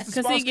 I think it's the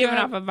Because spouse. he's giving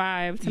can off a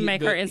vibe to he-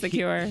 make the- her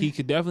insecure. He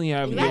could definitely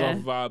have give Yeah. off a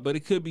vibe, but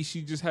it could be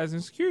she just has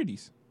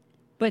insecurities.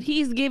 But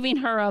he's giving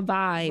her a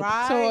vibe.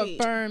 Right. To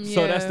affirm,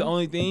 So that's the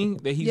only thing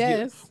that he's.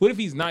 Yes. What if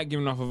he's not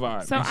giving off a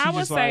vibe? So And she I would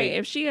just say like,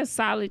 if she a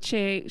solid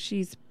chick,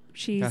 she's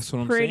That's what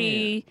I'm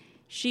pretty.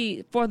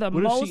 She for the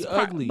What if she most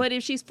part, ugly? but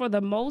if she's for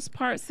the most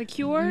part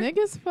secure,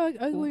 niggas fuck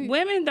ugly.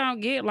 women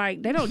don't get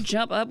like they don't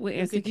jump up with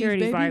these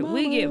insecurities. baby Like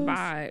we get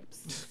mamas.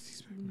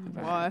 vibes.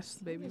 Wash,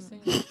 baby.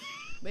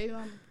 Baby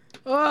mama.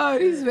 Oh,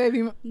 these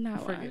baby. No,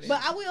 Forget it.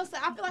 But I will say,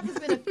 I feel like it's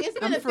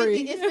been I'm a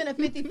free.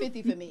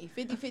 50-50 for me.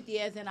 50-50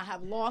 as in I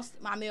have lost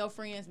my male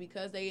friends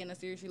because they in a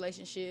serious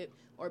relationship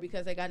or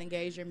because they got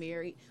engaged or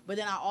married. But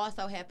then I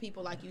also have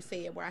people, like you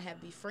said, where I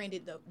have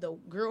befriended the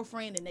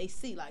girlfriend and they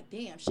see like,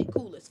 damn, she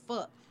cool as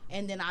fuck.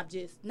 And then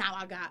now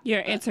I got you're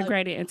a-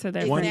 integrated into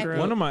that one, Exactly.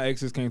 one of my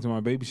exes came to my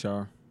baby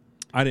shower.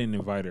 I didn't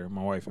invite her.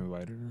 My wife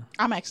invited her.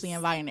 I'm actually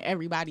inviting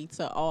everybody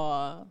to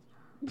all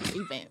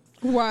events.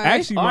 Why?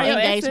 Actually, All my your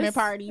Engagement exes?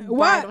 party, What?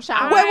 bridal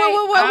shower. Wait.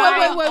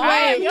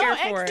 I'm your here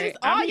for exes, it.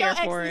 all I'm your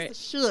here for exes it.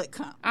 should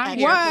come. I'm And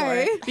here Why? for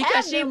it because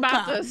Have she them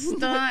about come. to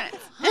stunt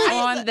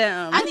on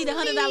them. I need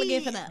 $100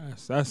 gift for that.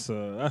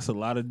 that's a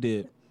lot of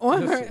dip.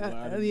 On That's her, a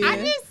lot of yeah. I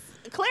just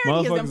clarity is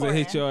Motherfuckers will important.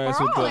 hit your ass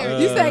for with the.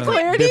 all. You said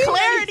clarity? different-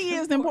 Clarity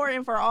is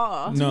important for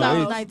all. No,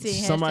 2019,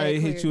 it's, somebody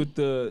hashtag hit you with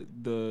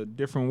the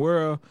different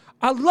world.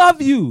 I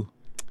love you.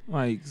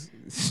 Like,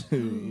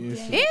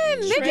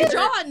 Did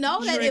y'all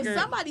know that if Triggered.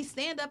 somebody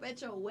stand up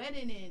at your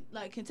wedding and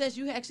like contest,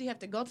 you actually have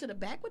to go to the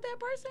back with that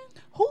person?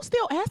 Who's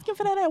still asking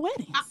for that at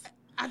weddings?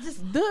 I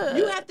just Duh.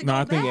 you have to No, go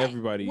I think back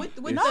everybody with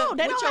is- No,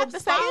 they with don't your have to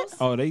say it.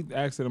 spouse. oh, they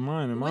asked it of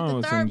mine, and With mine the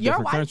was third- in a Your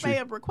different wife country. may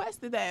have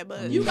requested that,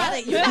 but You gotta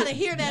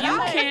hear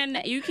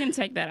that. You can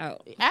take that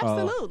out.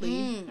 absolutely.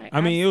 Mm.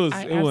 I mean, it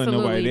wasn't nobody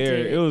absolutely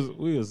there. did.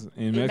 We was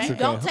in If you Mexico.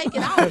 don't take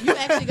it out, you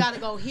actually gotta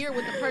go hear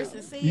what the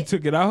person said. You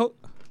took it out?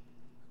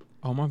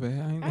 Oh, my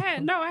bad. I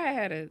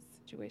had a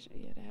situation.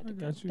 Yeah, that had to I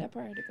go. got you. That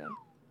part had to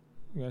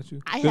go. got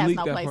you. I have Delete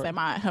no that place part.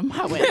 at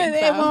my wedding.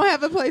 They won't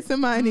have a place in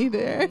mine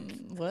either.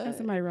 What?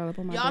 Somebody roll up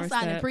on my Y'all doorstep.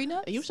 signing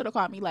prenups? You should have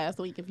called me last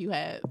week if you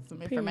had some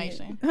Period.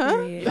 information.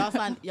 Period.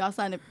 Y'all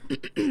signing.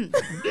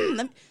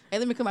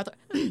 Let me come out.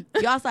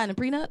 Y'all signing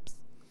prenups?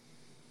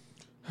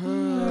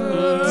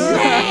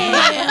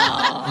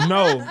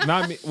 No,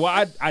 not me.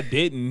 Well, I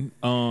didn't.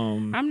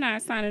 I'm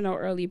not signing no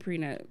early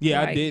prenup.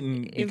 Yeah, I Like,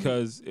 didn't if-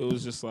 because it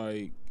was just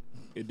like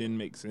it didn't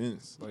make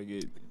sense. Like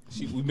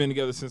we've been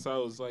together since I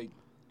was like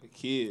a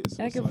kid.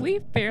 So Like it's if we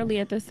fairly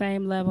at the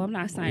same level, I'm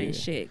not signing Yeah.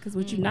 shit. Because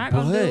what you're not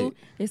gonna do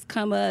But- is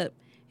come up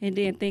and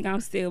then think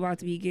I'm still about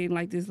to be getting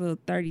like this little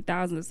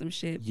 30,000 or some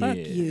shit. Fuck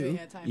Yeah. you.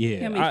 yeah,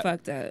 Get me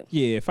fucked up.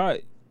 yeah. If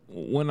I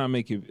when I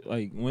make it,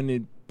 like, when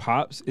it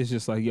pops, it's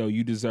just like, yo,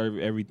 you deserve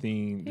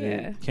everything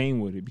that came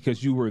with it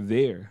because you were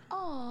there.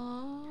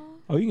 Aww.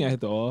 Oh, you can hit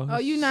the all. Oh,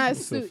 you not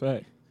It's a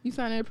fact. You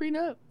signing a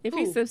prenup? If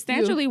he's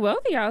substantially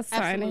wealthy, I'll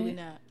sign Absolutely it.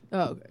 not. Oh,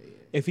 okay.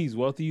 If he's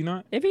wealthy, you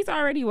not. If he's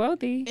already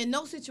wealthy, In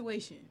no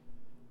situation.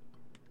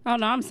 oh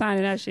no, I'm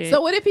signing that shit.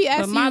 So what if he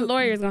asks but you? my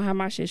lawyer's gonna have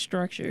my shit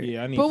structured.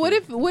 Yeah, I need. But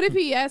to. what if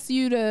he asks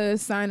you to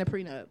sign a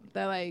prenup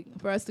that like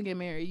for us to get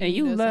married? And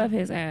you need to love sign-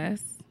 his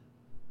ass.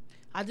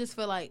 I just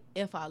feel like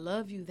if I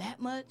love you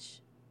that much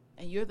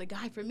and you're the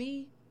guy for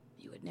me,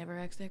 you would never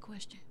ask that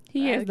question.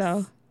 He is Facts.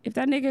 though. If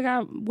that nigga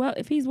got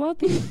if he's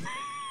wealthy,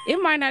 it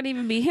might not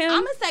even be him.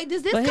 I'm going to say,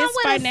 does this But come his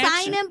with a financial-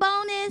 signing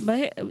bonus?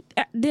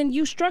 But then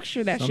you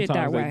structure that shit that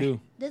Sometimes they way.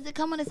 do. Does it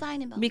come with a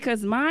signing bonus?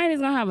 Because mine is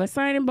gonna have a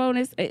signing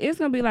bonus. It's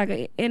gonna be like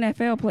an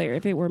NFL player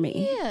if it were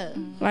me. Yeah.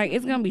 Like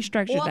it's gonna be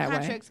structured Or that way.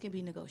 contracts can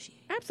be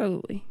negotiated.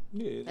 Absolutely.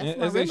 Yeah, That's as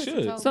my they realtor should.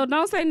 told me. So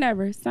don't say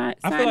never. Sign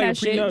I feel like that a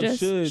shit. prenup Just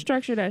should-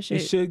 structure that It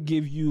shit. should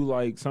give you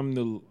like something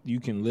that you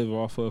can live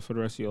off of for the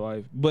rest of your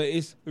life. But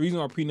it's the reason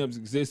why prenups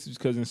exist is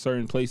because in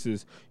certain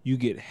places you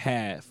get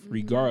half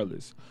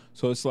regardless.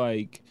 So it's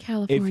like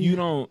California. if you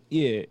don't,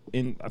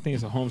 and I think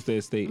it's a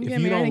homestead state. I'm If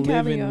getting you married don't in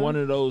live in Caviar. one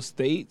of those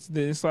states,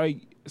 then it's like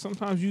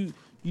sometimes you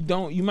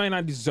might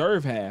not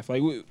deserve half.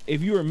 Like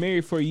if you were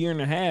married for a year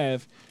and a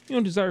half, you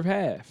don't deserve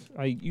half.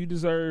 Like you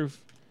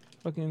deserve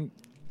fucking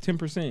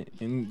 10%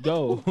 and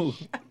go.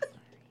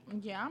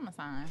 Yeah, I'm a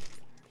sign.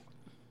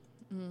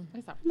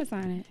 It's a- I'm gonna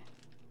sign it.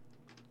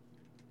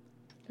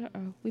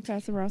 We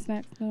passed around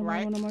snacks. No,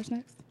 Right. no more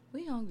snacks.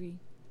 We hungry.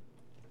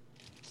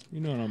 You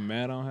know what I'm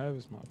mad I don't have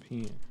is my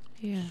pen.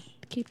 Yeah.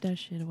 Keep that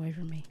shit away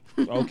from me.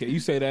 Okay, you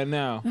say that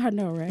now. I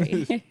know,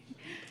 right?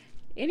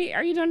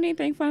 Are you doing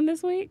anything fun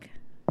this week?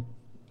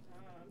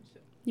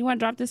 You want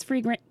to drop this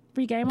free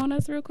game on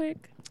us real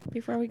quick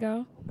before we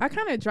go? I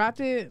kind of dropped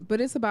it,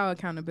 but it's about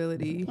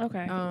accountability.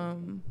 Okay.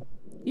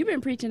 You've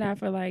been preaching that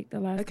for like the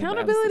last couple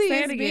Accountability episodes.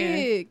 Say is it again.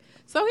 big.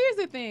 So here's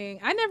the thing.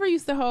 I never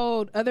used to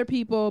hold other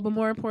people, but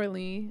more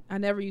importantly, I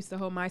never used to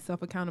hold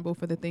myself accountable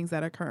for the things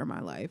that occur in my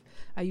life.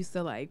 I used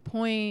to like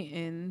point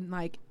and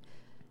like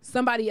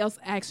somebody else's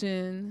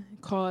action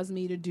caused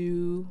me to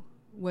do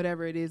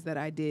whatever it is that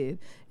I did,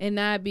 and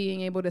not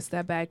being able to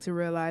step back to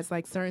realize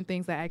like certain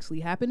things that actually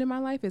happened in my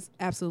life is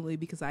absolutely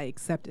because I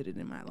accepted it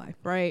in my life,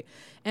 right?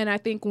 And I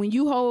think when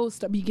you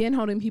begin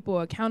holding people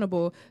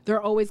accountable,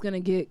 they're always going to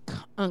get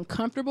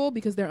uncomfortable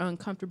because they're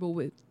uncomfortable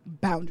with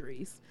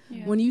boundaries.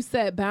 Yeah. When you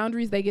set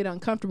boundaries, they get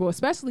uncomfortable,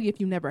 especially if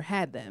you never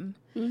had them.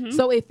 Mm-hmm.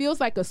 So it feels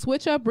like a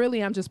switch up.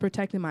 Really, I'm just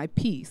protecting my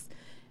peace.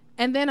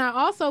 And then I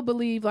also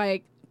believe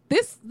like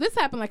this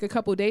happened like a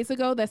couple days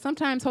ago, that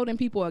sometimes holding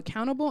people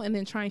accountable and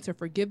then trying to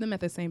forgive them at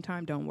the same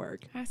time don't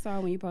work. I saw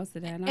when you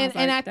posted that,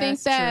 and I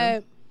think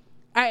that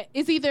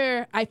it's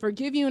either I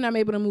forgive you and I'm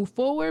able to move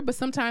forward, but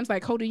sometimes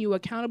like holding you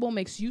accountable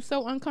makes you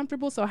so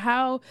uncomfortable. So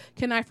how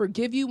can I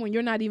forgive you when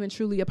you're not even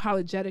truly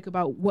apologetic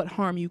about what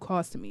harm you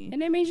caused to me?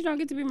 and it means you don't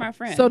get to be my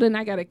friend. So then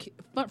I got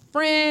a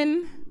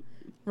friend,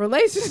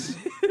 relationship,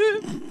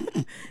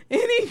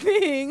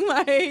 anything,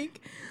 like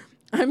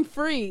I'm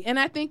free. And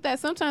I think that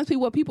sometimes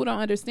what people don't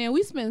understand,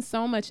 we spend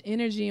so much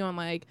energy on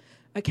like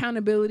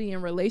accountability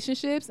in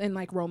relationships and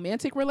like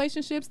romantic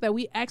relationships that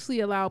we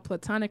actually allow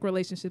platonic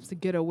relationships to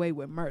get away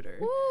with murder.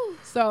 Woo.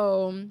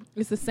 So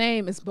it's the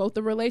same. It's both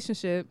the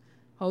relationship,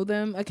 hold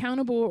them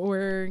accountable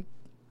or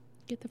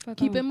Get the fuck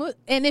keep on. it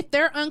and if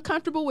they're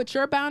uncomfortable with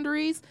your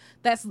boundaries,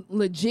 that's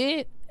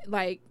legit,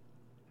 like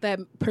that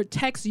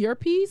protects your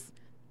peace,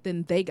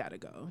 then they gotta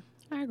go.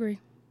 I agree.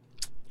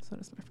 So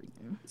that's my free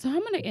game. So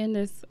I'm gonna end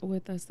this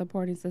with a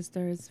supporting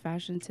sisters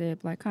fashion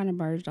tip, like kind of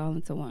merged all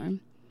into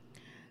one.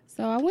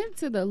 So I went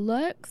to the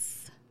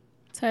Lux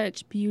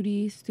Touch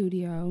Beauty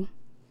Studio,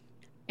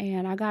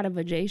 and I got a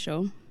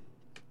vajacial.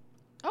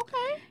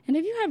 Okay. And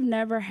if you have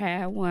never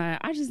had one,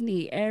 I just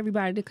need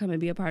everybody to come and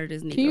be a part of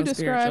this Negro Can you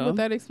describe spiritual. what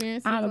that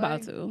experience is I'm like?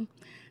 about to.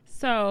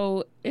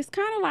 So it's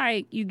kind of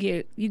like you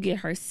get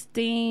her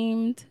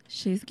steamed.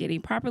 She's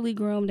getting properly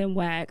groomed and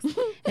waxed,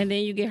 and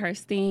then you get her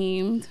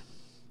steamed,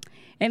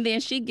 and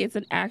then she gets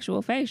an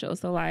actual facial.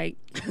 So like,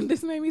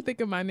 This made me think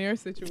of my Nair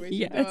situation,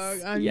 Yes,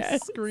 dog. I'm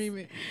yes.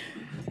 screaming.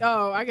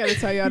 Oh, I gotta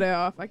tell y'all that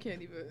off. I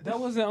can't even. That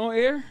wasn't on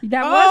air.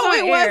 that Oh, was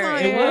on it was air. on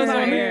It air. was on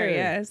on air. air.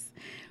 Yes,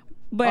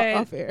 but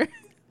Off air.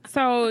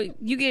 so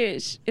you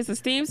get it's a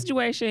steam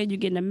situation. You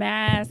getting a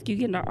mask. You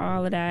getting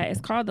all of that.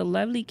 It's called the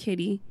Lovely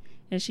Kitty,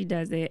 and she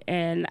does it.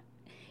 And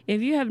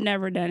if you have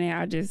never done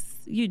it,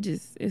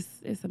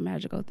 it's a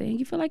magical thing.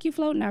 You feel like you're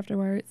floating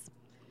afterwards.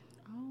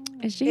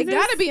 And she It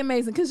gotta be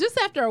amazing because just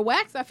after a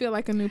wax, I feel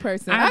like a new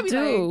person. I be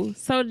do. like,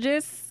 So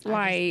just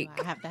like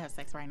I have to have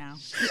sex right now.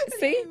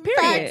 see,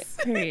 period.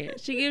 Period.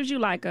 She gives you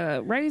like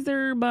a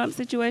razor bump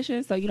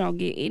situation, so you don't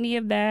get any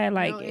of that.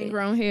 Like no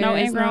ingrown hairs. no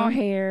ingrown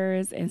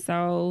hairs. And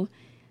so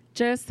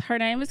just her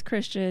name is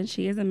Christian.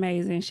 She is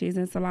amazing. She's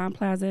in Salon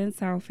Plaza in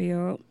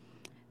Southfield,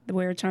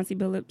 where Chauncey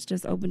Billups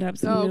just opened up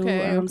some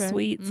new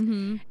suites.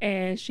 Mm-hmm.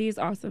 And she's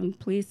awesome.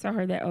 Please tell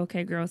her that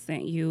OK Girl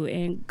sent you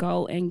and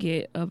go and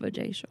get a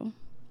vajacial.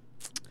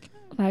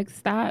 Like,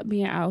 stop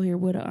being out here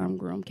with an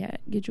ungroomed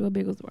cat. Get you a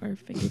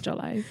Bigglesworth and get your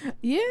life.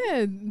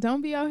 Yeah,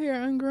 don't be out here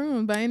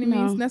ungroomed by any No.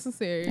 means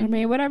necessary. I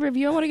mean, whatever. If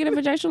you don't want to get a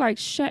vagina, like,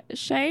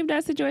 shave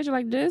that situation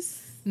like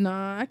this.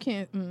 Nah, I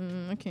can't.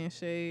 I can't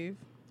shave.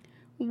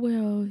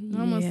 Well, yeah.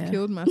 I almost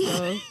killed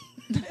myself.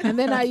 And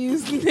then I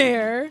used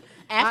Nair.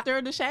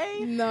 After the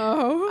shave?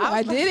 No,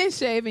 I didn't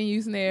shave and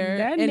use Nair.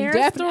 That and Nair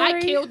definitely, I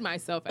story? killed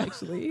myself.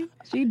 Actually,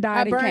 She I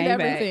died and burned came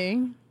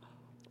everything. back.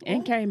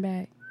 And came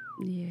back.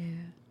 Yeah.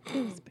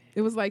 It was bad.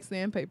 It was like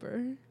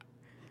sandpaper.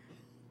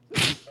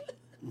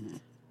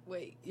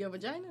 Wait, your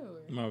vagina?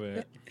 Or? My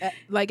bad.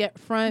 Like at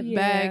front, Yeah.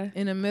 back,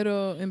 in the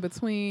middle, in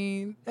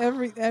between.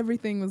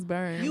 Everything was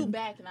burned. You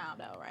back now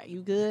though, right? You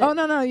good? Oh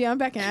no, yeah, I'm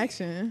back in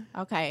action.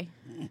 Okay.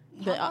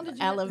 How The long did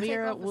you aloe have to take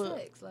vera off for would.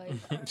 sex? Like,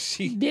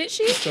 She Did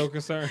she? so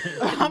concerned.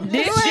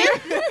 Did she?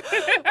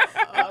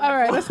 All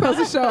right, let's close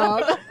the show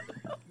out.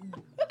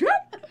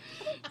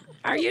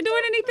 Are you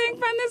doing anything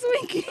fun this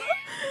week?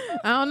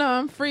 I don't know.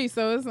 I'm free,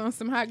 so it's on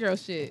some hot girl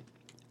shit.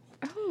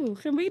 Oh,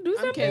 can we do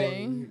I'm something?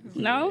 kidding.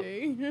 No?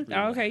 Kidding.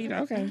 Oh, okay,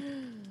 okay.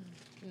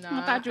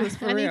 Nah, I thought you was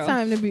for I need real.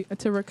 time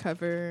to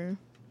recover.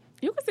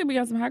 You can still be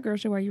on some hot girl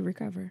shit while you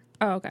recover.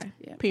 Oh, okay.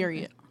 Yeah.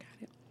 Period.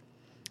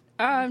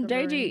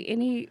 JG,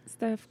 any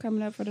stuff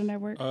coming up for the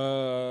network?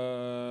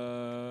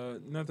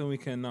 Nothing we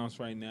can announce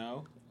right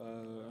now.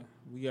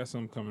 We got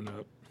something coming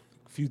up.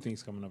 A few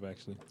things coming up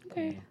actually.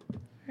 Okay.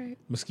 Right.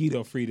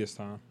 Mosquito free this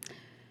time.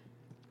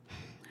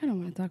 I don't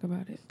want to talk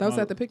about it. Those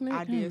No. at the picnic.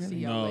 I did see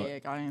your No.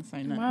 leg. I didn't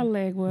say My nothing.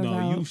 leg was No,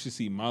 out. you should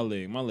see my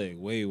leg. My leg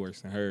way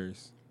worse than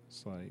hers.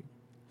 It's like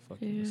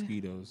fucking Yeah.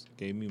 mosquitoes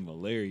gave me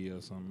malaria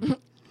or something.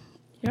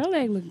 Your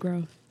leg look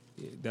gross.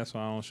 Yeah, that's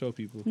why I don't show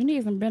people, You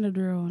need some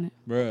Benadryl on it.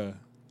 bruh.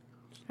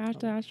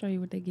 I'll show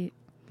you what they get.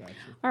 Gotcha.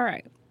 All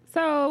right.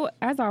 So,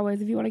 as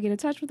always, if you want to get in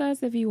touch with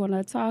us, if you want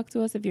to talk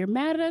to us, if you're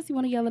mad at us, you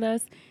want to yell at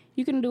us,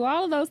 you can do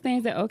all of those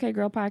things at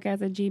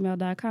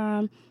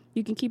okgirlpodcast@gmail.com.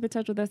 You can keep in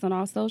touch with us on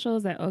all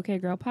socials at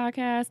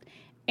okgirlpodcast.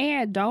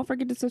 And don't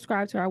forget to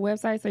subscribe to our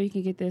website so you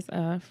can get this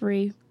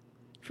free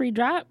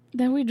drop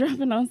that we're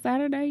dropping on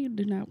Saturday. You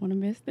do not want to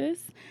miss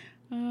this.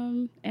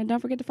 And don't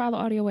forget to follow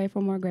Audio Wave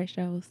for more great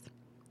shows.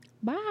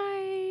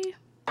 Bye.